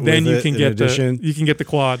buy truck, that then with you it can in get addition. the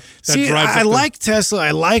quad. That See, drives I up like Tesla.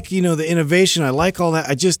 I like, the innovation. I like all that.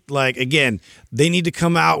 I just again, they need to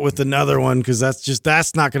come out with another one because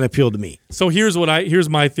that's not going to appeal to me. So here's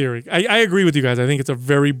my theory. I agree with you guys. I think it's a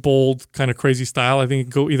very bold, kind of crazy style. I think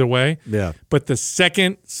it can go either way. Yeah. But the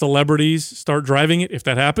second celebrities start driving it, if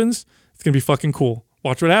that happens, it's going to be fucking cool.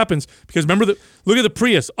 Watch what happens. Because remember, look at the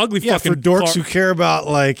Prius. Ugly fucking for dorks car. who care about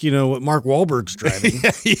what Mark Wahlberg's driving.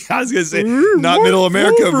 I was gonna say not middle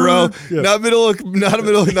America, bro. Yeah. Not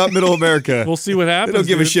middle America. We'll see what happens. They don't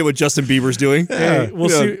give a dude. shit what Justin Bieber's doing. Hey,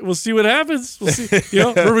 we'll see what happens. We'll see.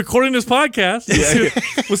 We're recording this podcast.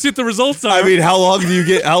 We'll see what the results are. I mean, how long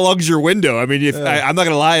is your window? I mean, I'm not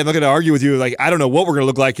gonna lie, I'm not gonna argue with you. Like, I don't know what we're gonna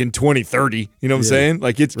look like in 2030. You know what I'm saying?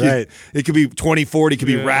 Like, it could be 2040. It could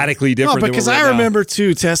be radically different. No, because I remember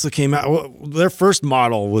too, Tesla came out. Their first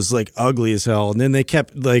model was like ugly as hell, and then they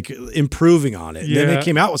kept like improving on it. And then they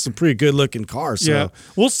came out with some pretty good looking cars. So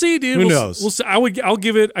we'll see, dude. Who knows? We'll see. I'll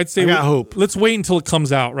give it. I'd say I got hope. Let's wait until it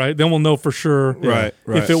comes out, right? Then we'll know for sure, Right.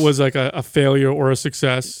 if it was like a failure or a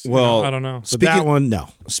success. Well, I don't know. But that one, no.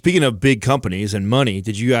 Speaking of big companies and money,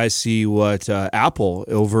 did you guys see what Apple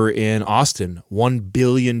over in Austin, $1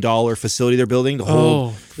 billion facility they're building?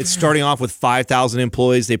 It's starting off with 5,000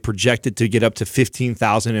 employees. They projected to get up to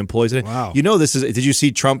 15,000 employees. Wow. Did you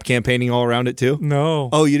see Trump campaigning all around it too? No.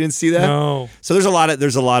 Oh, you didn't see that? No. So there's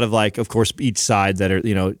a lot of like, of course, each side that are,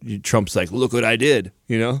 Trump's like, look what I did,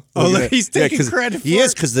 He's taking credit for He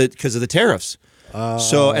is it. because of the tariffs.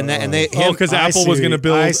 Because Apple was going to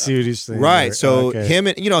build. I see what he's saying. Right. there. So Okay. him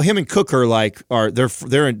and Cook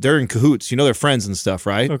they're in cahoots. They're friends and stuff,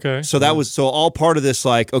 right? Okay. So that was all part of this.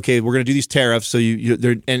 Like, okay, we're gonna do these tariffs. So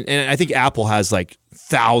and I think Apple has like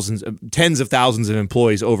tens of thousands of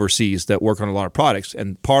employees overseas that work on a lot of products,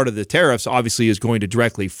 and part of the tariffs obviously is going to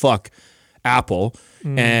directly fuck Apple,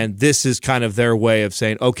 and this is kind of their way of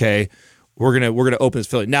saying, okay, we're gonna open this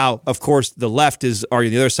facility. Now, of course, the left is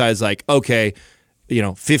arguing. The other side is like, okay,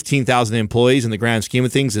 15,000 employees in the grand scheme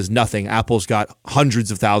of things is nothing. Apple's got hundreds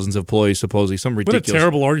of thousands of employees, supposedly. Some What ridiculous. a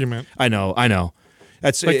terrible argument. I know.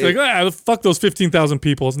 That's Fuck those 15,000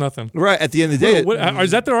 people. It's nothing. right. At the end of the day,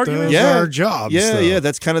 Is that their argument? Those Yeah. are jobs. yeah, though. yeah.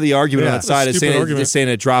 That's kind of the argument on that side. It's stupid argument. saying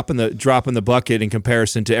a drop in the bucket in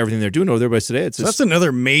comparison to everything they're doing over there. But today, it's That's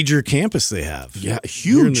another major campus they have. Yeah,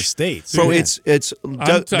 Here in the huge. States. Bro, Yeah. it's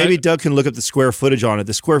maybe Doug can look up the square footage on it.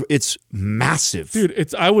 It's massive,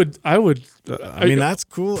 Dude, I would. I mean, that's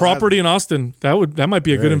cool. Property in Austin. That might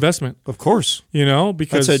be a good investment. Of course,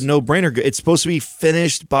 Because that's a no-brainer. It's supposed to be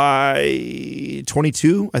finished by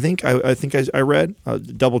 22. I think I read.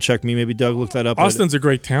 Double check me. Maybe Doug looked that up. Austin's a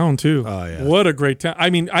great town too. Oh, yeah. What a great town. I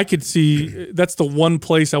mean, I could see that's the one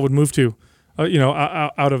place I would move to.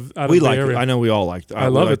 Out of We the like area. it. I know we all liked it. I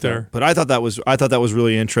love like it there. But I thought that was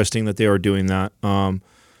really interesting that they were doing that.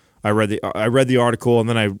 I read the article, and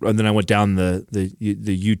then I went down the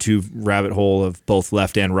YouTube rabbit hole of both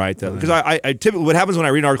left and right. Because I typically, what happens when I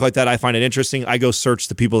read an article like that, I find it interesting. I go search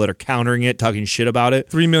the people that are countering it, talking shit about it.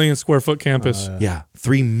 3 million square foot campus.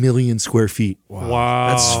 3 million square feet. Wow.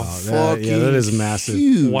 That's fucking that is massive.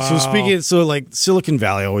 huge. Wow. So like Silicon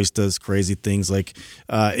Valley always does crazy things, like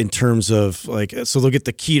in terms of like, so they'll get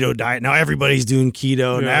the keto diet. Now everybody's doing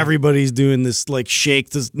keto, and everybody's doing this like shake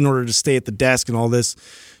in order to stay at the desk and all this.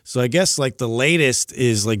 So I guess like the latest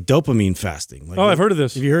is like dopamine fasting. Like, I've heard of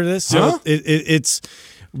this. Have you heard of this? Huh? So it's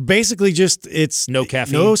basically just No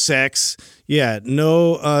caffeine, no sex,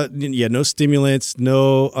 no stimulants,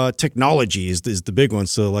 no technology is the big one.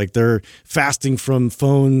 So like they're fasting from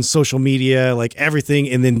phones, social media, like everything,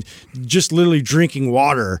 and then just literally drinking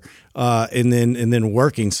water, and then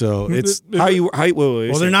working. So it's wait,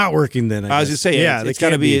 well, they're not working then. I was just saying, it's got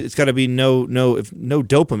to be no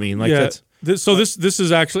dopamine. Like that's. This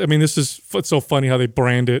is actually, I mean, this is it's so funny how they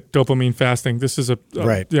brand it dopamine fasting. This is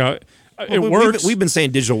right. Yeah, it works. We've been saying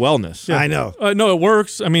digital wellness. Yeah. I know. No, it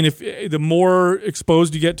works. I mean, if the more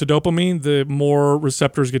exposed you get to dopamine, the more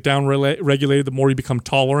receptors get down regulated, the more you become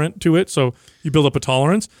tolerant to it. So you build up a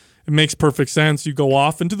tolerance. It makes perfect sense. You go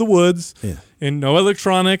off into the woods and no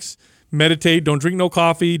electronics. Meditate, don't drink no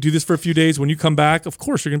coffee, do this for a few days. When you come back, of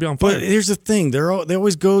course, you're going to be on fire. But here's the thing. They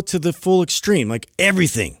always go to the full extreme, like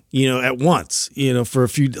everything, at once, for a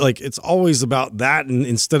few, like it's always about that. And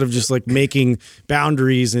instead of just like making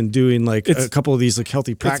boundaries and doing like a couple of these like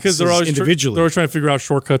healthy practices they're always individually. They're always trying to figure out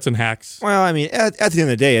shortcuts and hacks. Well, I mean, at the end of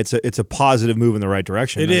the day, it's a positive move in the right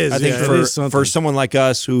direction. It is. I think it is for someone like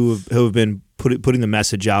us who have been putting the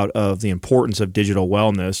message out of the importance of digital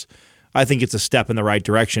wellness, I think it's a step in the right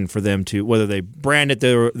direction for them to, whether they brand it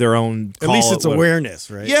their own. At least it's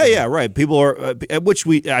awareness, right? Yeah, right. People are, I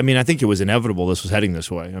think it was inevitable this was heading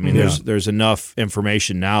this way. I mean, there's enough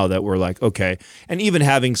information now that we're like, okay. And even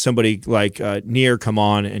having somebody like Nir come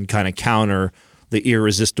on and kind of counter the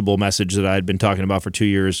irresistible message that I had been talking about for 2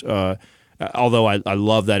 years, although I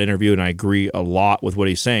love that interview and I agree a lot with what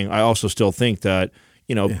he's saying, I also still think that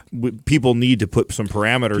people need to put some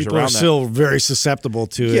parameters people around are that. still very susceptible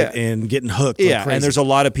to it and getting hooked. Yeah, like crazy. And there's a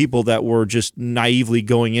lot of people that were just naively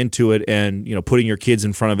going into it and putting your kids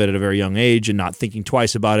in front of it at a very young age and not thinking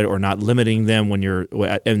twice about it or not limiting them when you're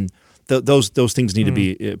and those things need to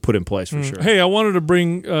be put in place for sure. Hey, I wanted to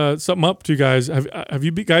bring something up to you guys. Have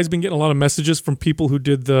you guys been getting a lot of messages from people who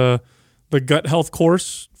did the gut health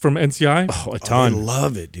course from NCI? Oh, a ton. I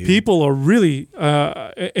love it, dude. People are really,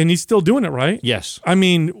 and he's still doing it, right? Yes. I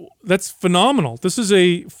mean, that's phenomenal. This is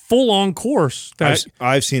a full-on course.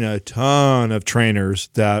 I've seen a ton of trainers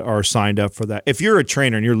that are signed up for that. If you're a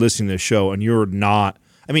trainer and you're listening to this show and you're not,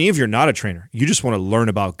 if you're not a trainer, you just want to learn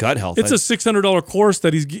about gut health. It's a $600 course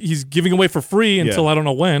that he's giving away for free until I don't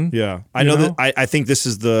know when. Yeah, I know that. I think this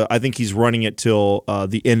is I think he's running it till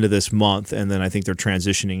the end of this month, and then I think they're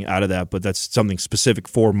transitioning out of that. But that's something specific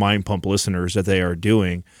for Mind Pump listeners that they are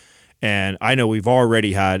doing. And I know we've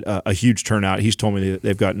already had a huge turnout. He's told me that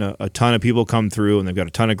they've gotten a ton of people come through, and they've got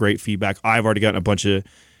a ton of great feedback. I've already gotten a bunch of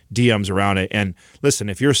DMs around it. And listen,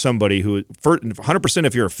 if you're somebody who 100%,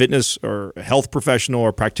 if you're a fitness or a health professional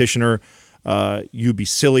or practitioner, you'd be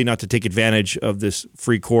silly not to take advantage of this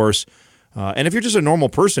free course. And if you're just a normal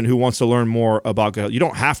person who wants to learn more about gut, you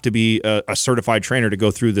don't have to be a certified trainer to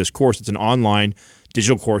go through this course. It's an online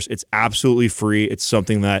digital course. It's absolutely free. It's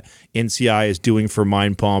something that NCI is doing for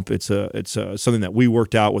Mind Pump. It's something that we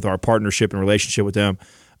worked out with our partnership and relationship with them.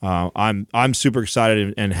 I'm super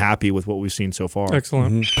excited and happy with what we've seen so far.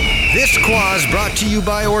 Excellent. This Quaz brought to you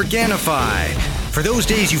by Organifi. For those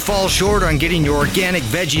days you fall short on getting your organic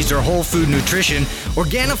veggies or whole food nutrition,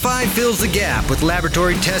 Organifi fills the gap with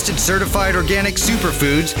laboratory-tested certified organic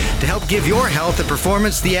superfoods to help give your health and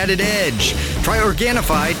performance the added edge. Try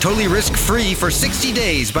Organifi totally risk-free for 60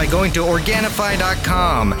 days by going to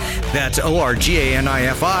Organifi.com. That's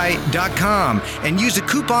ORGANIFI.com. And use the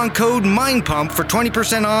coupon code MINDPUMP for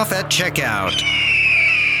 20% off at checkout.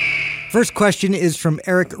 First question is from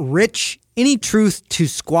Eric Rich. Any truth to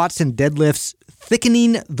squats and deadlifts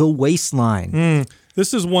thickening the waistline?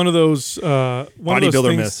 This is one of those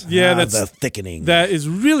bodybuilder myths. Yeah, that's the thickening. That is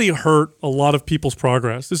really hurt a lot of people's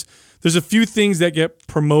progress. There's a few things that get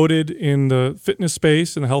promoted in the fitness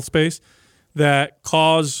space and the health space that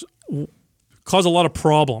cause a lot of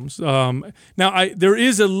problems. Now, there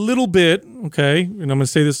is a little bit, okay, and I'm going to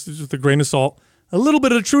say this with a grain of salt, a little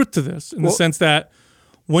bit of truth to this in the sense that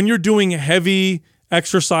when you're doing heavy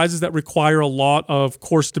exercises that require a lot of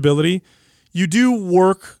core stability, you do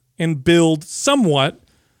work and build somewhat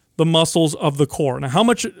the muscles of the core. Now, how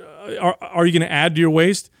much are you going to add to your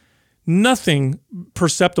waist? nothing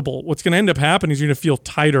perceptible. What's going to end up happening is you're going to feel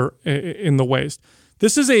tighter in the waist.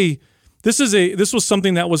 This was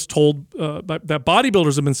something that was told that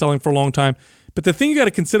bodybuilders have been selling for a long time. But the thing you got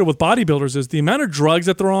to consider with bodybuilders is the amount of drugs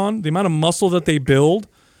that they're on, the amount of muscle that they build.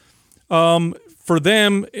 For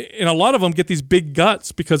them, and a lot of them get these big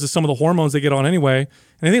guts because of some of the hormones they get on anyway.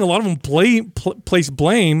 And I think a lot of them place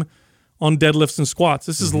blame on deadlifts and squats.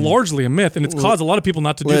 This is largely a myth, and it's caused a lot of people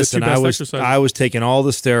not to do the two best exercises. I was taking all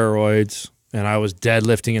the steroids, and I was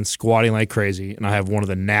deadlifting and squatting like crazy, and I have one of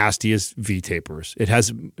the nastiest V-tapers. It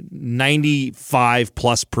has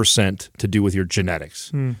 95+% to do with your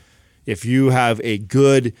genetics. If you have a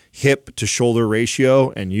good hip to shoulder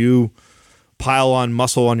ratio and you pile on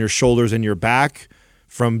muscle on your shoulders and your back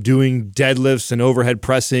from doing deadlifts and overhead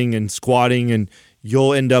pressing and squatting, and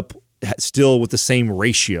you'll end up still with the same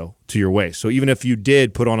ratio to your waist. So even if you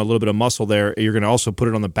did put on a little bit of muscle there, you're going to also put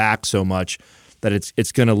it on the back so much that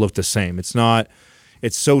it's going to look the same. It's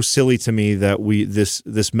so silly to me that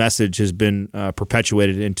this message has been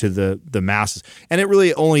perpetuated into the masses. And it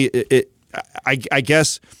really only I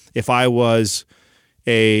guess if I was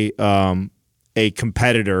a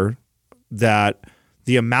competitor, that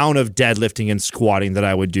the amount of deadlifting and squatting that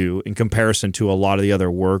I would do in comparison to a lot of the other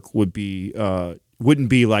work would be wouldn't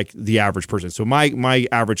be like the average person. So my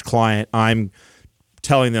average client, I'm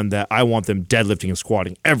telling them that I want them deadlifting and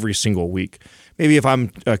squatting every single week. Maybe if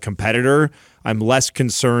I'm a competitor, I'm less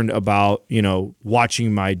concerned about,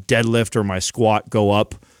 watching my deadlift or my squat go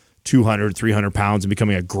up 200, 300 pounds and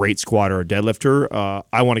becoming a great squatter or deadlifter.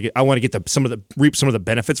 I want to get reap some of the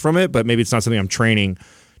benefits from it, but maybe it's not something I'm training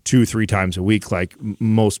 2-3 times a week like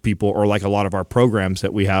most people, or like a lot of our programs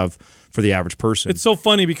that we have for the average person. It's so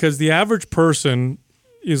funny because the average person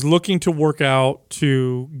is looking to work out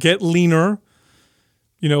to get leaner,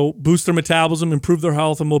 boost their metabolism, improve their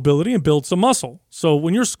health and mobility, and build some muscle. So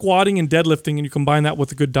when you're squatting and deadlifting and you combine that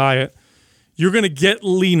with a good diet, you're going to get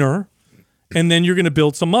leaner, and then you're going to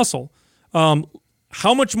build some muscle.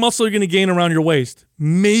 How much muscle are you going to gain around your waist?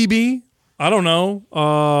 Maybe, I don't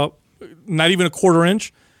know, not even a quarter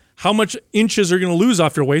inch. How much inches are you going to lose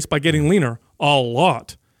off your waist by getting leaner? A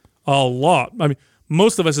lot. I mean,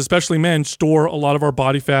 most of us, especially men, store a lot of our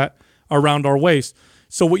body fat around our waist.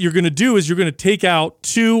 So what you're going to do is you're going to take out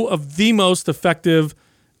 2 of the most effective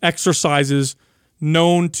exercises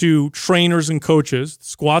known to trainers and coaches,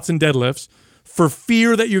 squats and deadlifts, for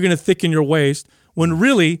fear that you're going to thicken your waist, when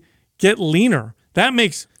really, get leaner. That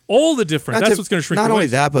makes all the difference. That's what's going to shrink your waist. Not only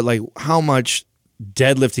that, but like how much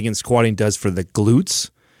deadlifting and squatting does for the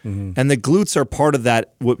glutes. Mm-hmm. And the glutes are part of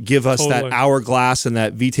that, what give us that hourglass and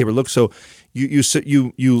that V-taper look. So you should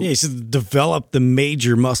develop the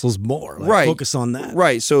major muscles more. Right. Focus on that.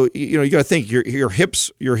 Right. So you got to think your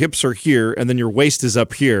hips are here, and then your waist is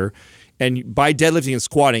up here. And by deadlifting and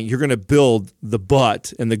squatting, you're going to build the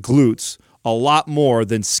butt and the glutes a lot more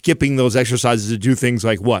than skipping those exercises to do things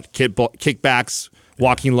like what? Kickbacks,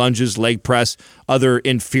 walking lunges, leg press, other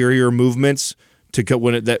inferior movements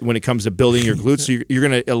when it comes to building your glutes. So you're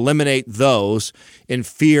going to eliminate those in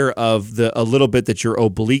fear of a little bit that your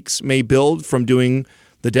obliques may build from doing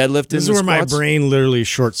the deadlift. This is where my brain literally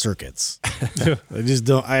short circuits.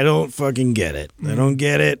 I don't fucking get it. I don't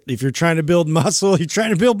get it. If you're trying to build muscle, you're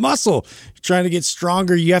trying to build muscle. You're trying to get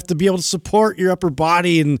stronger. You have to be able to support your upper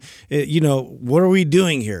body. And, what are we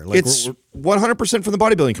doing here? Like, it's 100% from the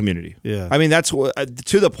bodybuilding community. Yeah. I mean, that's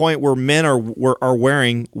to the point where men are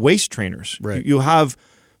wearing waist trainers. Right. You have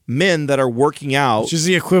men that are working out, which is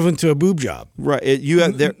the equivalent to a boob job. Right.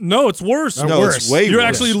 No, it's worse. It's way You're worse.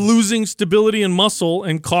 actually losing stability and muscle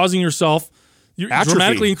and causing yourself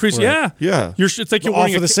dramatically increase. Right. Yeah. It's like you're all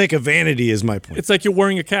wearing for the sake of vanity is my point. It's like you're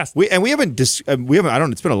wearing a cast. We haven't. It's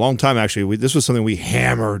been a long time actually. This was something we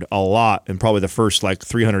hammered a lot in probably the first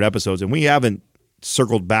 300 episodes, and we haven't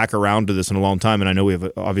circled back around to this in a long time. And I know we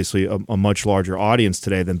have obviously a much larger audience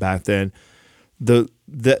today than back then.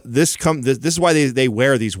 This is why they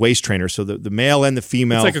wear these waist trainers. So the male and the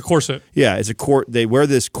female, it's like a corset. Yeah, it's they wear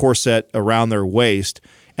this corset around their waist,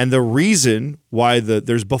 and the reason why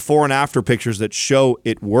there's before and after pictures that show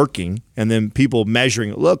it working, and then people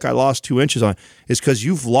measuring, look, I lost 2 inches on, is because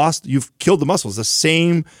you've killed the muscles. The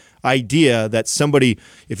same idea that somebody,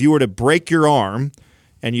 if you were to break your arm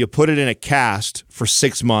and you put it in a cast for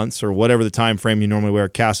 6 months or whatever the time frame you normally wear a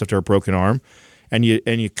cast after a broken arm, and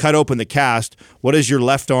you cut open the cast, what does your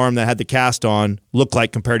left arm that had the cast on look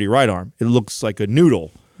like compared to your right arm? It looks like a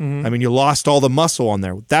noodle. Mm-hmm. I mean, you lost all the muscle on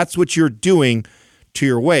there. That's what you're doing to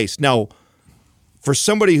your waist. Now, for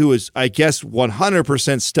somebody who is, I guess,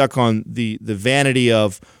 100% stuck on the vanity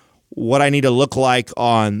of what I need to look like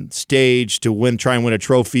on stage to try and win a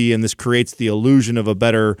trophy, and this creates the illusion of a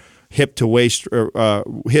better hip to waist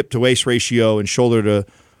ratio and shoulder to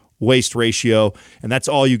waist ratio, and that's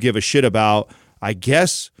all you give a shit about. I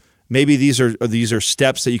guess maybe these are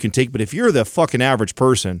steps that you can take, but if you're the fucking average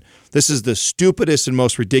person, this is the stupidest and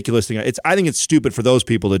most ridiculous thing. I think it's stupid for those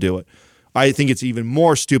people to do it. I think it's even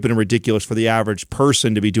more stupid and ridiculous for the average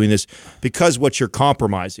person to be doing this because what you're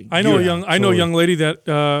compromising. I know a young lady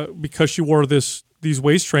that because she wore these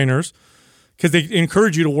waist trainers, because they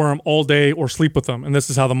encourage you to wear them all day or sleep with them, and this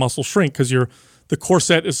is how the muscles shrink because the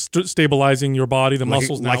corset is stabilizing your body, the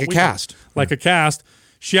muscles like a cast. Like a cast.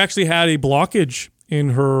 She actually had a blockage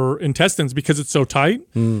in her intestines because it's so tight,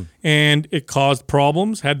 and it caused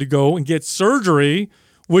problems. Had to go and get surgery,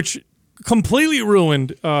 which completely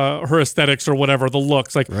ruined her aesthetics or whatever, the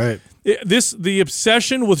looks. Like the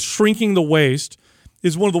obsession with shrinking the waist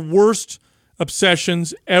is one of the worst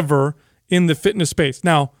obsessions ever in the fitness space.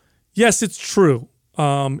 Now, yes, it's true.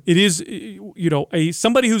 It is,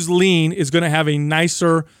 somebody who's lean is going to have a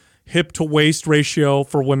nicer hip to waist ratio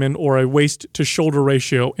for women or a waist to shoulder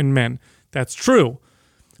ratio in men. That's true.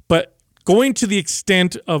 But going to the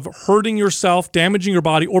extent of hurting yourself, damaging your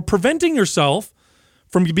body, or preventing yourself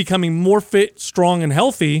from becoming more fit, strong, and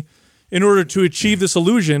healthy in order to achieve this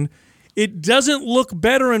illusion, it doesn't look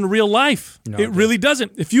better in real life. No, it really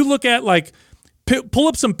doesn't. If you look at pull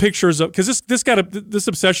up some pictures of, because this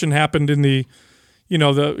obsession happened in the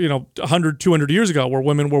 100, 200 years ago, where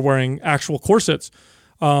women were wearing actual corsets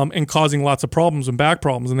and causing lots of problems and back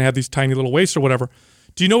problems, and they had these tiny little waists or whatever.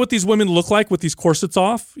 Do you know what these women look like with these corsets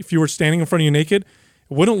off? If you were standing in front of you naked,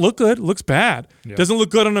 it wouldn't look good. It looks bad. Yeah. Doesn't look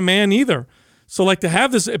good on a man either. So to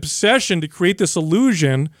have this obsession to create this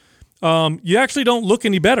illusion, you actually don't look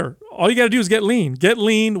any better. All you got to do is get lean. Get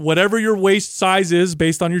lean. Whatever your waist size is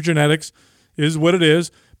based on your genetics is what it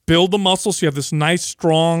is. Build the muscle so you have this nice,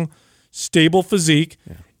 strong, stable physique.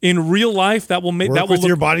 Yeah. In real life, that will work with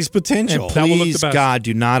your body's potential. And please, God,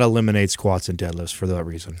 do not eliminate squats and deadlifts for that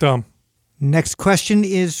reason. Dumb. Next question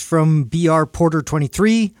is from BR Porter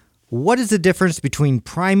 23. What is the difference between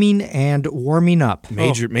priming and warming up?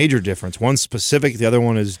 Major difference. One's specific, the other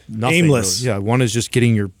one is nothing. Aimless. Really. Yeah, one is just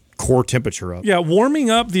getting your core temperature up. Yeah, warming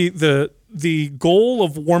up, the goal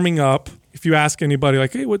of warming up, if you ask anybody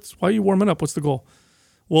hey, why are you warming up? What's the goal?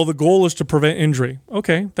 Well, the goal is to prevent injury.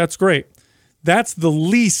 Okay, that's great. That's the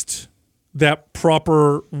least that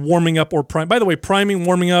proper warming up or prime. By the way, priming,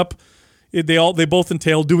 warming up, they both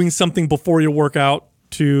entail doing something before your workout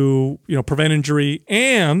to prevent injury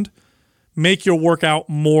and make your workout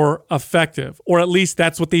more effective, or at least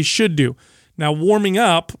that's what they should do. Now, warming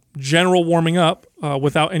up, general warming up,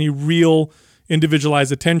 without any real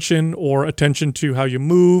individualized attention or attention to how you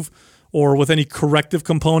move, or with any corrective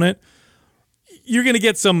component, you're going to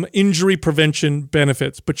get some injury prevention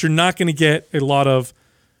benefits, but you're not going to get a lot of,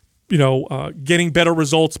 getting better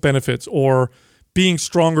results benefits or being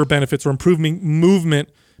stronger benefits or improving movement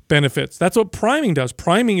benefits. That's what priming does.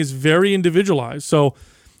 Priming is very individualized. So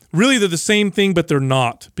really they're the same thing, but they're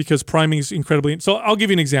not, because priming is incredibly... So I'll give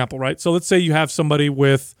you an example, right? So let's say you have somebody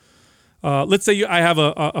with... I have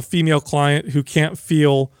a female client who can't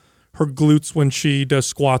feel her glutes when she does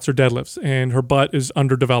squats or deadlifts, and her butt is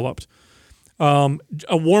underdeveloped. A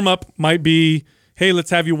warm-up might be, hey,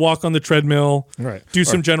 let's have you walk on the treadmill, right? Do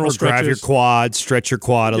some general stretches. Grab your quad, stretch your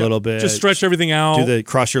quad a little bit. Just stretch everything out.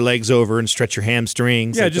 Cross your legs over and stretch your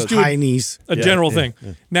hamstrings. Yeah, just do high knees. A general thing.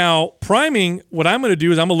 Yeah. Now, priming, what I'm going to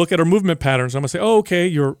do is I'm going to look at our movement patterns. I'm going to say, oh, okay,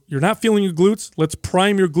 you're not feeling your glutes. Let's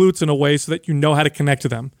prime your glutes in a way so that you know how to connect to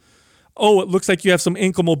them. Oh, it looks like you have some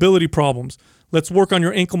ankle mobility problems. Let's work on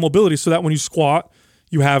your ankle mobility so that when you squat,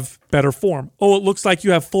 you have better form. Oh, it looks like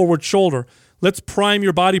you have forward shoulder. Let's prime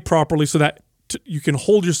your body properly so that you can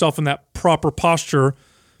hold yourself in that proper posture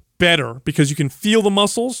better, because you can feel the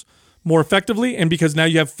muscles more effectively, and because now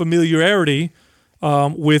you have familiarity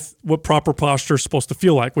with what proper posture is supposed to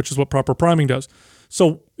feel like, which is what proper priming does.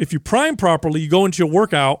 So if you prime properly, you go into your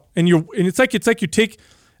workout, and it's like you take.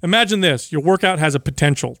 Imagine this: your workout has a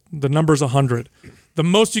potential. The number is 100. The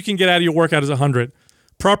most you can get out of your workout is 100.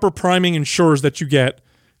 Proper priming ensures that you get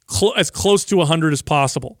as close to 100 as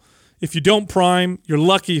possible. If you don't prime, you're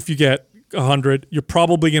lucky if you get 100. You're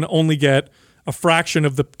probably going to only get a fraction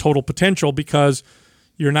of the total potential, because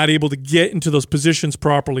you're not able to get into those positions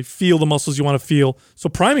properly, feel the muscles you want to feel. So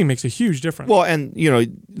priming makes a huge difference. Well, and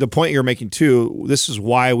the point you're making too, this is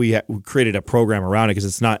why we created a program around it, because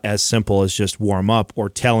it's not as simple as just warm up or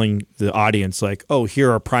telling the audience like, oh,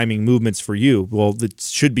 here are priming movements for you. Well, it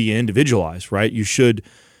should be individualized, right? You should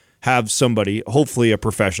have somebody, hopefully a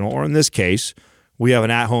professional, or in this case, we have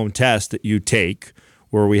an at-home test that you take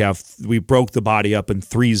where we broke the body up in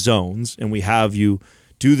 3 zones, and we have you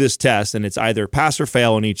do this test, and it's either pass or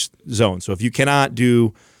fail in each zone. So if you cannot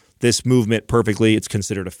do this movement perfectly, it's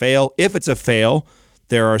considered a fail. If it's a fail,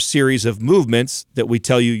 there are a series of movements that we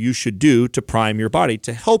tell you should do to prime your body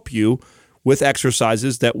to help you with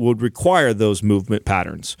exercises that would require those movement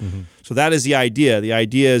patterns. So that is the idea. The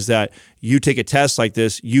idea is that you take a test like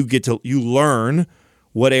this, you learn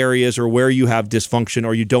what areas or where you have dysfunction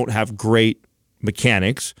or you don't have great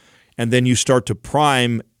mechanics, and then you start to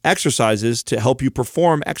prime exercises to help you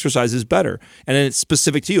perform exercises better. And then it's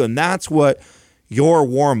specific to you. And that's what your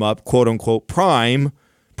warm-up, quote-unquote,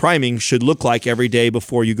 priming should look like every day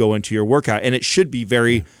before you go into your workout. And it should be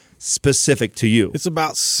very specific to you. It's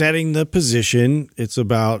about setting the position. It's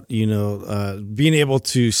about, being able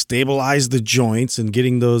to stabilize the joints and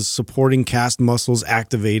getting those supporting cast muscles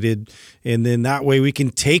activated. And then that way we can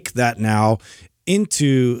take that now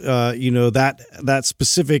into, that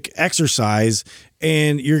specific exercise,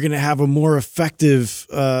 and you're going to have a more effective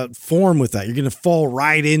form with that. You're going to fall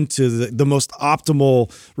right into the most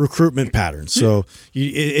optimal recruitment pattern. So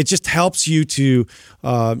it just helps you to,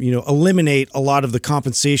 eliminate a lot of the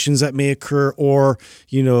compensations that may occur, or,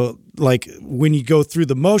 like when you go through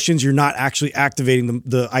the motions, you're not actually activating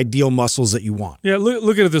the ideal muscles that you want. Yeah,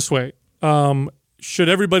 look at it this way. Should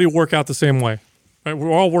everybody work out the same way? Right?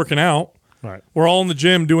 We're all working out. Right. We're all in the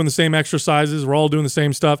gym doing the same exercises. We're all doing the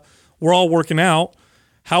same stuff. We're all working out.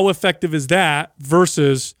 How effective is that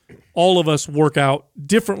versus all of us work out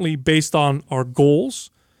differently based on our goals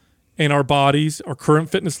and our bodies, our current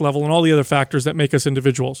fitness level, and all the other factors that make us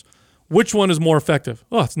individuals? Which one is more effective?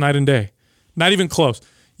 Oh, it's night and day. Not even close.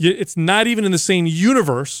 It's not even in the same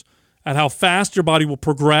universe at how fast your body will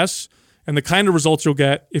progress and the kind of results you'll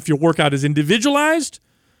get if your workout is individualized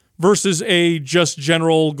versus a just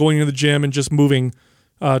general going to the gym and just moving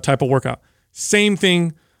type of workout. Same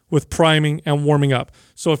thing with priming and warming up.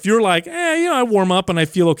 So if you're like, I warm up and I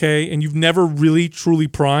feel okay, and you've never really truly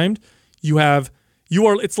primed,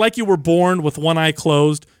 it's like you were born with one eye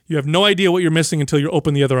closed. You have no idea what you're missing until you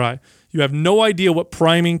open the other eye. You have no idea what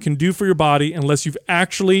priming can do for your body unless you've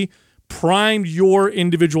actually primed your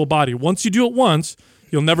individual body. Once you do it once,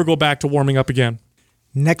 you'll never go back to warming up again.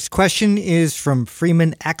 Next question is from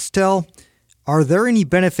Freeman Axtell. Are there any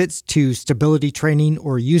benefits to stability training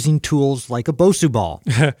or using tools like a Bosu ball?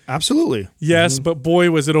 Absolutely. Yes, but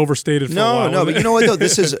boy, was it overstated for a while. No, but you know what, though?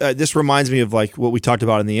 This reminds me of like what we talked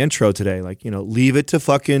about in the intro today. Like, leave it to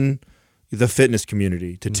fucking the fitness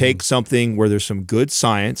community to take something where there's some good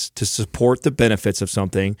science to support the benefits of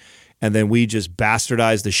something, and then we just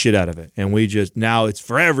bastardize the shit out of it. And now it's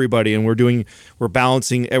for everybody, and we're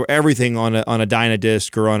balancing everything on a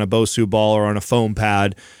Dynadisc or on a Bosu ball or on a foam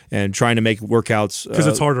pad and trying to make workouts. Because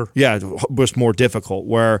it's harder. Yeah, it's more difficult.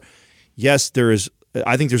 Where, yes,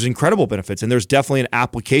 I think there's incredible benefits, and there's definitely an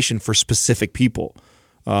application for specific people.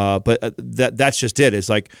 But that's just it. It's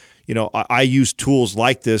like, I use tools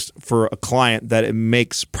like this for a client that it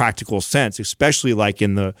makes practical sense, especially like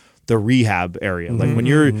in the rehab area. Like when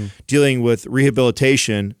you're dealing with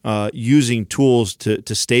rehabilitation, using tools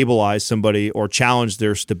to stabilize somebody or challenge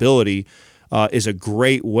their stability is a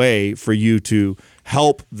great way for you to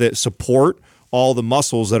help support all the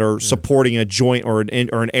muscles that are supporting a joint or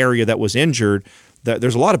an area that was injured.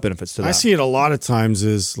 There's a lot of benefits to that. I see it a lot of times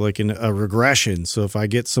as like a regression. So if I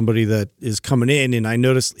get somebody that is coming in and I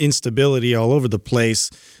notice instability all over the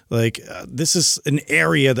place, like this is an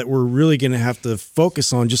area that we're really going to have to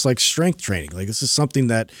focus on, just like strength training. Like this is something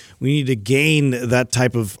that we need to gain that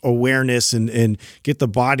type of awareness and get the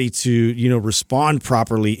body to, respond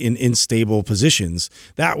properly in stable positions.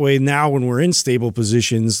 That way, now when we're in stable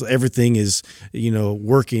positions, everything is,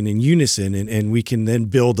 working in unison, and we can then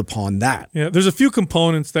build upon that. Yeah, there's a few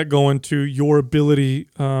components that go into your ability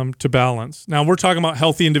to balance. Now we're talking about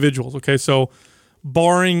healthy individuals. Okay, so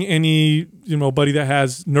barring any buddy that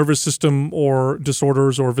has nervous system or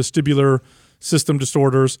disorders or vestibular system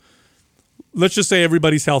disorders, let's just say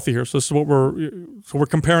everybody's healthy here. So this is what we're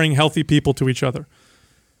comparing healthy people to each other.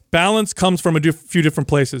 Balance comes from a few different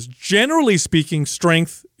places. Generally speaking,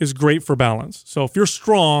 strength is great for balance. So if you're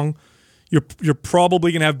strong, you're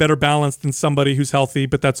probably going to have better balance than somebody who's healthy,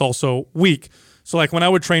 but that's also weak. So like when I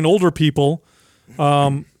would train older people,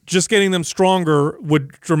 just getting them stronger would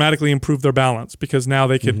dramatically improve their balance because now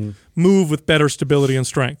they could move with better stability and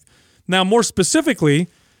strength. Now, more specifically,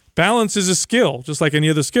 balance is a skill, just like any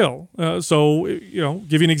other skill. So,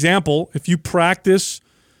 give you an example. If you practice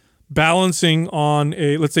balancing on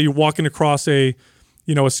let's say you're walking across a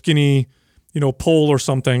skinny, pole or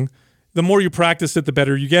something, the more you practice it, the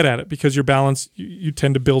better you get at it because your balance, you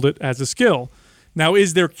tend to build it as a skill. Now,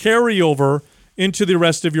 is there carryover into the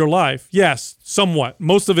rest of your life? Yes, somewhat.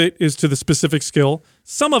 Most of it is to the specific skill.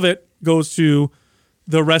 Some of it goes to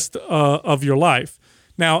the rest of your life.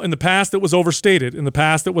 Now, in the past, it was overstated. In the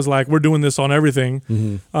past, it was like, we're doing this on everything,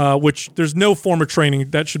 which there's no form of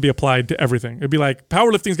training that should be applied to everything. It'd be like,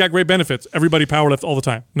 powerlifting's got great benefits. Everybody powerlift all the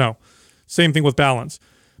time. No. Same thing with balance.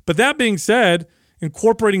 But that being said,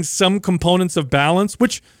 incorporating some components of balance,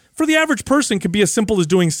 which for the average person could be as simple as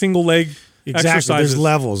doing single leg exercises. There's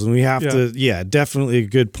levels, and we have to, definitely a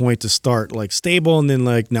good point to start like stable, and then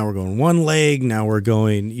like now we're going one leg, now we're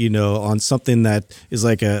going, on something that is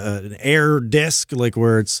like an air disc, like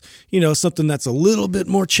where it's, something that's a little bit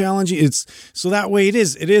more challenging. It's so that way it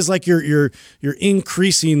is like you're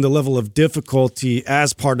increasing the level of difficulty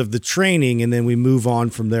as part of the training, and then we move on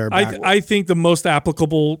from there. I think the most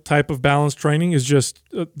applicable type of balance training is just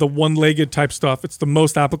the one-legged type stuff. It's the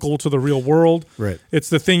most applicable to the real world. Right. It's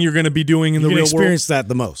the thing you're going to be doing in the real world. Experience that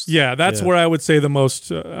the most. Yeah, that's where I would say the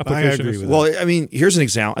most application I agree is. with Well, I mean, here's an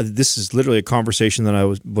example. This is literally a conversation that I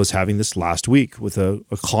was having this last week with a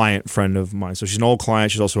client friend of mine. So she's an old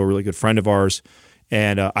client. She's also a really good friend of ours.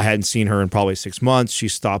 And I hadn't seen her in probably 6 months. She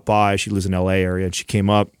stopped by. She lives in LA area. And she came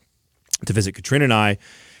up to visit Katrina and I.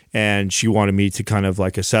 And she wanted me to kind of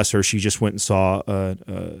like assess her. She just went and saw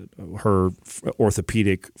her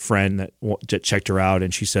orthopedic friend that checked her out.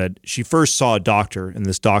 And she said she first saw a doctor, and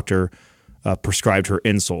this doctor prescribed her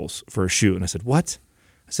insoles for a shoe. And I said, "What?"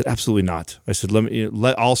 I said, "Absolutely not." I said,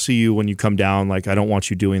 I'll see you when you come down. Like, I don't want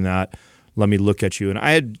you doing that. Let me look at you. And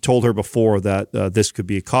I had told her before that this could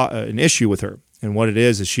be an issue with her. And what it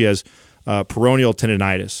is she has peroneal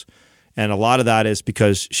tendonitis. And a lot of that is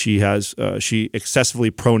because she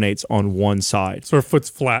excessively pronates on one side. So her foot's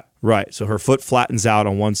flat. Right. So her foot flattens out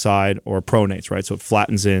on one side, or pronates, right? So it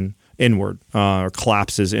flattens inward or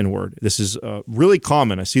collapses inward. This is really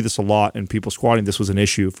common. I see this a lot in people squatting. This was an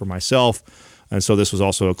issue for myself. And so this was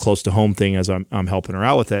also a close to home thing as I'm helping her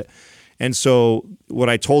out with it. And so what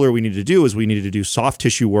I told her we needed to do is we needed to do soft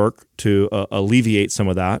tissue work to alleviate some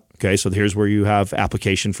of that. Okay. So here's where you have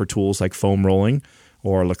application for tools like foam rolling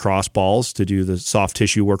or lacrosse balls to do the soft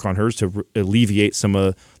tissue work on hers to alleviate some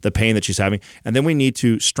of the pain that she's having. And then we need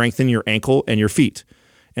to strengthen your ankle and your feet.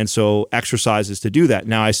 And so exercises to do that.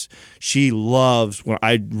 Now, she loves, when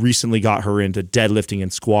I recently got her into deadlifting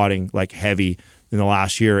and squatting like heavy in the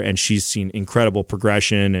last year, and she's seen incredible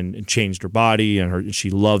progression and changed her body, and she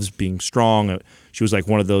loves being strong. She was like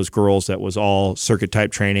one of those girls that was all circuit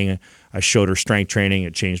type training. I showed her strength training.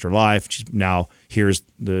 It changed her life. Now here's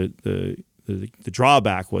the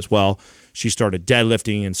drawback was, well, she started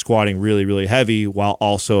deadlifting and squatting really, really heavy while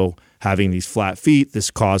also having these flat feet.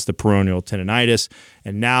 This caused the peroneal tendonitis.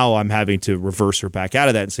 And now I'm having to reverse her back out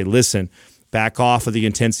of that and say, listen, back off of the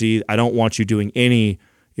intensity. I don't want you doing any,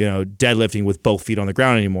 deadlifting with both feet on the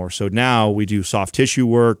ground anymore. So now we do soft tissue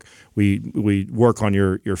work. We work on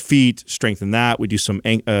your feet, strengthen that. We do some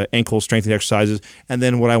ankle strengthening exercises. And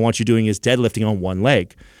then what I want you doing is deadlifting on one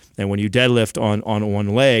leg. And when you deadlift on one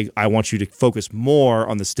leg, I want you to focus more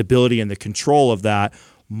on the stability and the control of that,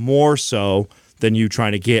 more so than you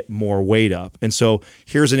trying to get more weight up. And so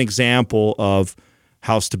here's an example of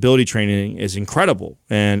how stability training is incredible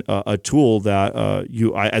and a tool that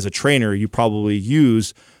as a trainer, you probably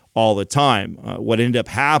use all the time. What ended up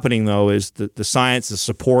happening, though, is the science, the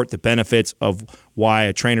support, the benefits of why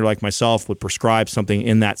a trainer like myself would prescribe something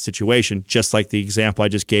in that situation, just like the example I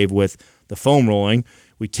just gave with the foam rolling.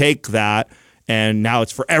 We take that, and now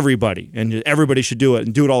it's for everybody, and everybody should do it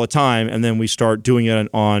and do it all the time. And then we start doing it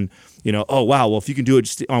on oh, wow, well, if you can do it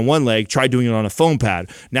just on one leg, try doing it on a foam pad.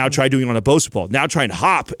 Now try doing it on a Bosu ball. Now try and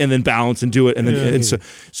hop and then balance and do it. And then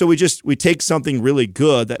so we take something really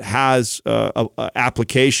good that has a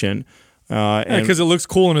application. Because it looks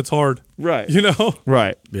cool and it's hard. Right.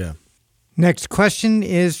 Right. Yeah. Next question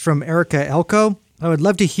is from Erica Elko. I would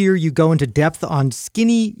love to hear you go into depth on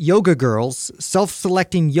skinny yoga girls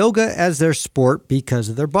self-selecting yoga as their sport because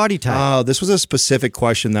of their body type. This was a specific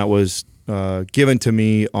question that was given to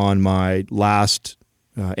me on my last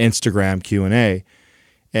Instagram Q&A,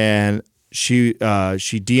 and she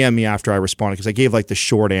DM'd me after I responded because I gave like the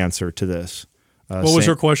short answer to this. What was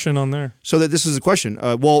her question on there? So that this is a question.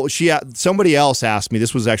 Somebody else asked me.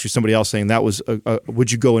 This was actually somebody else saying that was.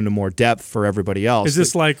 Would you go into more depth for everybody else? Is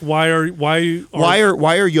this like why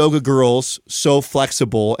are yoga girls so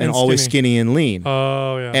flexible and always skinny and lean?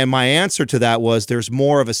 Oh yeah. And my answer to that was there's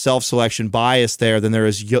more of a self-selection bias there than there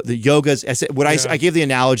is the yoga's. I gave the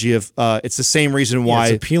analogy of it's the same reason why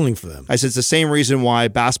it's appealing for them. I said it's the same reason why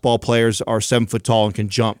basketball players are 7 foot tall and can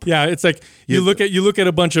jump. Yeah, it's like you look at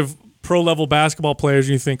a bunch of pro level basketball players,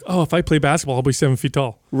 and you think, oh, if I play basketball, I'll be 7 feet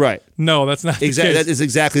tall. Right. No, that's not Exactly. the case. That is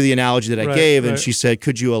exactly the analogy that I Right, gave. And right. she said,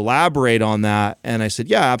 could you elaborate on that? And I said,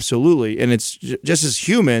 yeah, absolutely. And it's just as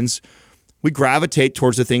humans, we gravitate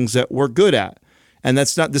towards the things that we're good at. And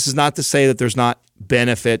this is not to say that there's not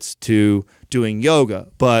benefits to doing yoga,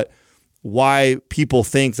 but why people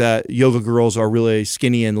think that yoga girls are really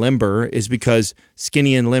skinny and limber is because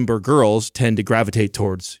skinny and limber girls tend to gravitate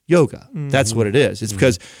towards yoga. That's what it is. It's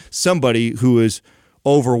because somebody who is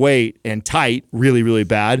overweight and tight, really, really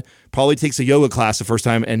bad, probably takes a yoga class the first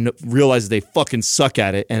time and realizes they fucking suck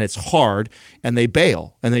at it and it's hard and they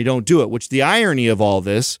bail and they don't do it, which the irony of all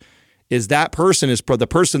this is that person is the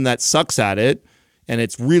person that sucks at it and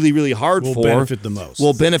it's really, really hard Will for benefit the most.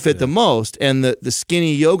 will benefit the most. And the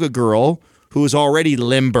skinny yoga girl who is already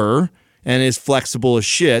limber and is flexible as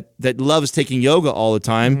shit that loves taking yoga all the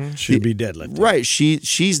time Should be deadlifting. right,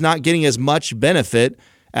 she's not getting as much benefit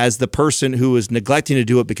as the person who is neglecting to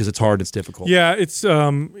do it because it's hard and it's difficult. Yeah, it's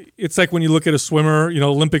like when you look at a swimmer,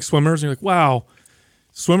 Olympic swimmers, and you're like, wow,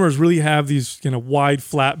 swimmers really have these, wide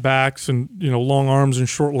flat backs and, long arms and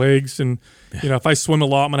short legs. And, if I swim a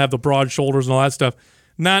lot, I'm going to have the broad shoulders and all that stuff.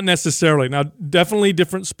 Not necessarily. Now, definitely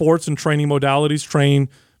different sports and training modalities train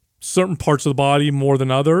certain parts of the body more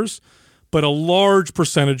than others. But a large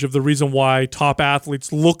percentage of the reason why top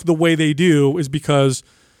athletes look the way they do is because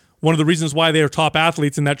one of the reasons why they are top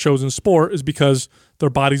athletes in that chosen sport is because their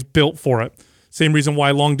body's built for it. Same reason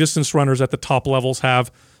why long distance runners at the top levels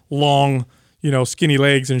have long, skinny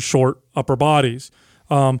legs and short upper bodies.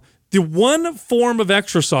 The one form of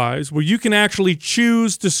exercise where you can actually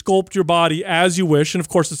choose to sculpt your body as you wish, and of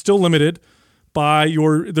course it's still limited by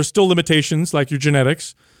there's still limitations like your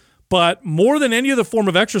genetics, but more than any other form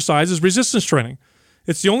of exercise is resistance training.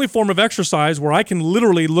 It's the only form of exercise where I can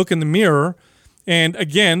literally look in the mirror, and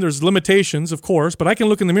again, there's limitations, of course, but I can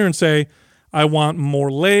look in the mirror and say, I want more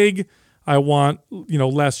leg, I want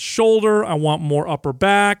less shoulder, I want more upper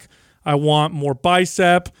back, I want more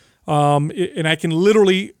bicep, and I can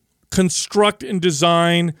literally construct and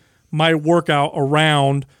design my workout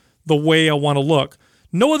around the way I want to look.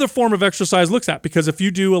 No other form of exercise looks at, because if you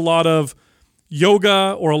do a lot of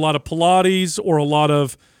yoga or a lot of Pilates or a lot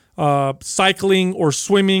of cycling or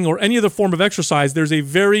swimming or any other form of exercise, there's a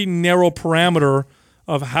very narrow parameter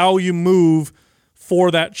of how you move for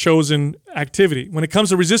that chosen activity. When it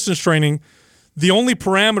comes to resistance training, the only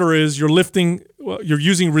parameter is you're lifting, you're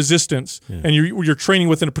using resistance, and you're training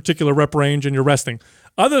within a particular rep range and you're resting.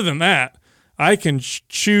 Other than that, I can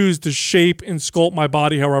choose to shape and sculpt my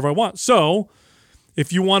body however I want. So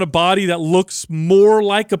if you want a body that looks more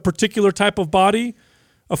like a particular type of body,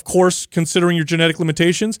 of course, considering your genetic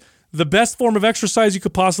limitations, the best form of exercise you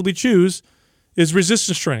could possibly choose is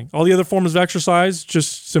resistance training. All the other forms of exercise,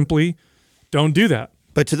 just simply don't do that.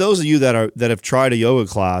 But to those of you that have tried a yoga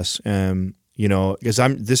class, because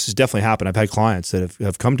this has definitely happened. I've had clients that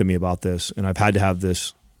have come to me about this, and I've had to have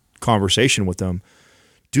this conversation with them.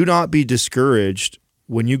 Do not be discouraged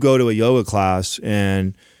when you go to a yoga class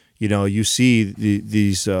and you see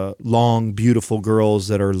these long, beautiful girls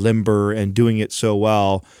that are limber and doing it so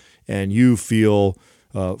well, and you feel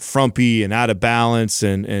frumpy and out of balance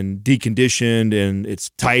and deconditioned, and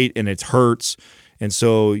it's tight and it hurts, and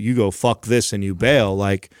so you go, fuck this, and you bail.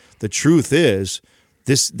 Like, the truth is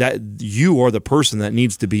that you are the person that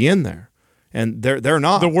needs to be in there, and they're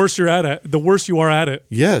not. The worse you are at it.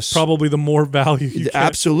 Yes, probably the more value you get.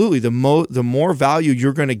 Absolutely. The more value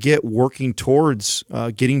you're going to get working towards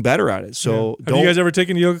getting better at it. So Have you guys ever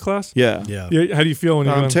taken a yoga class? Yeah. How do you feel when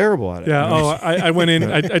you're I'm terrible at it. Yeah. I went in.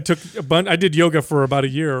 I took I did yoga for about a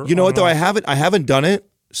year. You know what though? I haven't done it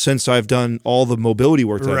since I've done all the mobility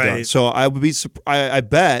work that I've done. So I would be. I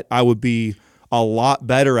bet I would be a lot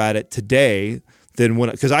better at it today than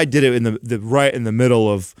because I did it in the right in the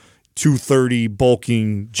middle of 230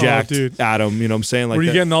 bulking jacked Adam, you know what I'm saying? Like, were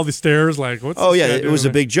you getting all the stares? Like, what's oh yeah, it was a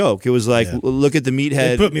big joke. It was like, look at the meathead.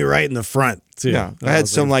 They put me right in the front too. Yeah, I had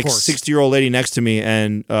some like 60-year-old lady next to me,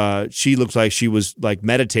 and she looked like she was like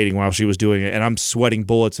meditating while she was doing it, and I'm sweating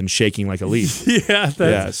bullets and shaking like a leaf.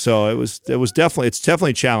 So it's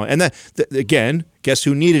definitely a challenge. And again, guess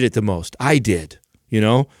who needed it the most? I did.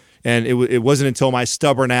 And it wasn't until my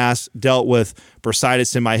stubborn ass dealt with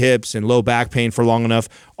bursitis in my hips and low back pain for long enough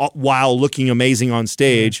while looking amazing on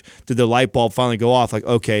stage did the light bulb finally go off. Like,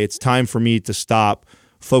 okay, it's time for me to stop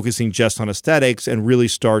focusing just on aesthetics and really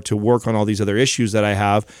start to work on all these other issues that I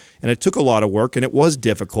have. And it took a lot of work, and it was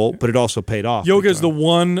difficult, but it also paid off. Yoga is the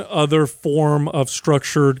one other form of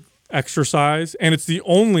structured exercise, and it's the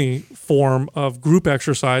only form of group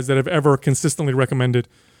exercise that I've ever consistently recommended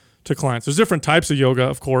to clients. There's different types of yoga,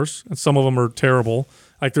 of course, and some of them are terrible.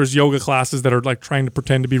 Like there's yoga classes that are like trying to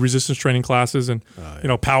pretend to be resistance training classes and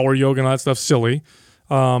power yoga and all that stuff, silly.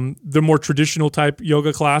 The more traditional type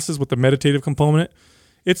yoga classes with the meditative component,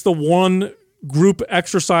 it's the one group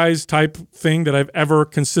exercise type thing that I've ever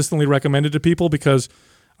consistently recommended to people because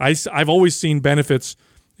I've always seen benefits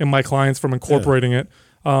in my clients from incorporating it.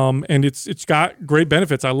 And it's got great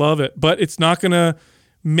benefits. I love it, but it's not going to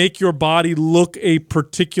make your body look a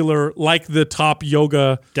particular, like the top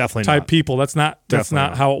yoga Definitely type not. people. That's not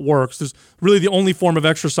how it works. There's really the only form of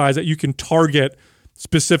exercise that you can target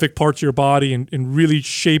specific parts of your body and really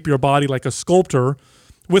shape your body like a sculptor,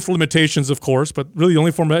 with limitations, of course, but really the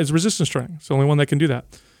only form of that is resistance training. It's the only one that can do that.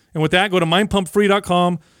 And with that, go to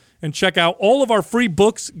mindpumpfree.com and check out all of our free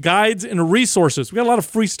books, guides, and resources. We got a lot of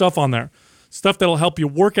free stuff on there. Stuff that'll help you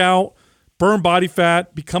work out, burn body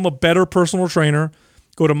fat, become a better personal trainer.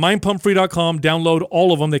 Go to mindpumpfree.com, download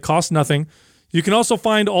all of them. They cost nothing. You can also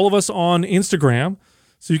find all of us on Instagram.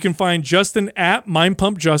 So you can find Justin at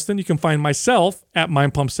MindPumpJustin. You can find myself at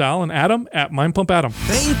MindPumpSal and Adam at MindPumpAdam.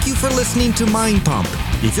 Thank you for listening to Mind Pump.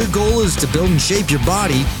 If your goal is to build and shape your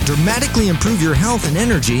body, dramatically improve your health and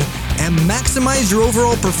energy, and maximize your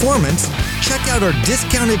overall performance, check out our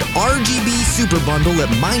discounted RGB Super Bundle at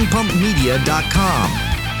mindpumpmedia.com.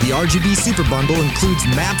 The RGB Super Bundle includes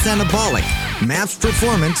MAPS Anabolic, MAPS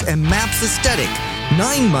Performance, and MAPS Aesthetic.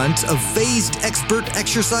 9 months of phased expert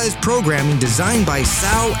exercise programming designed by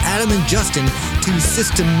Sal, Adam, and Justin to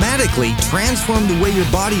systematically transform the way your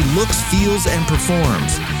body looks, feels, and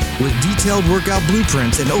performs. With detailed workout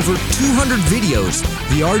blueprints and over 200 videos,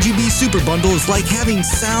 the RGB Super Bundle is like having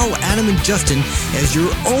Sal, Adam, and Justin as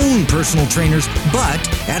your own personal trainers, but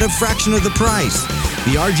at a fraction of the price.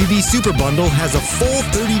 The RGB Super Bundle has a full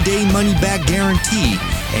 30-day money-back guarantee,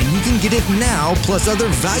 and you can get it now plus other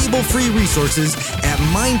valuable free resources at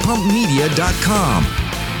mindpumpmedia.com.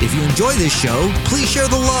 If you enjoy this show, please share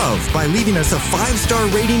the love by leaving us a 5-star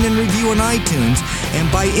rating and review on iTunes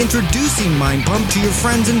and by introducing Mind Pump to your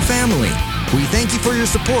friends and family. We thank you for your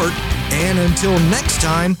support, and until next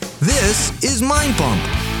time, this is Mind Pump.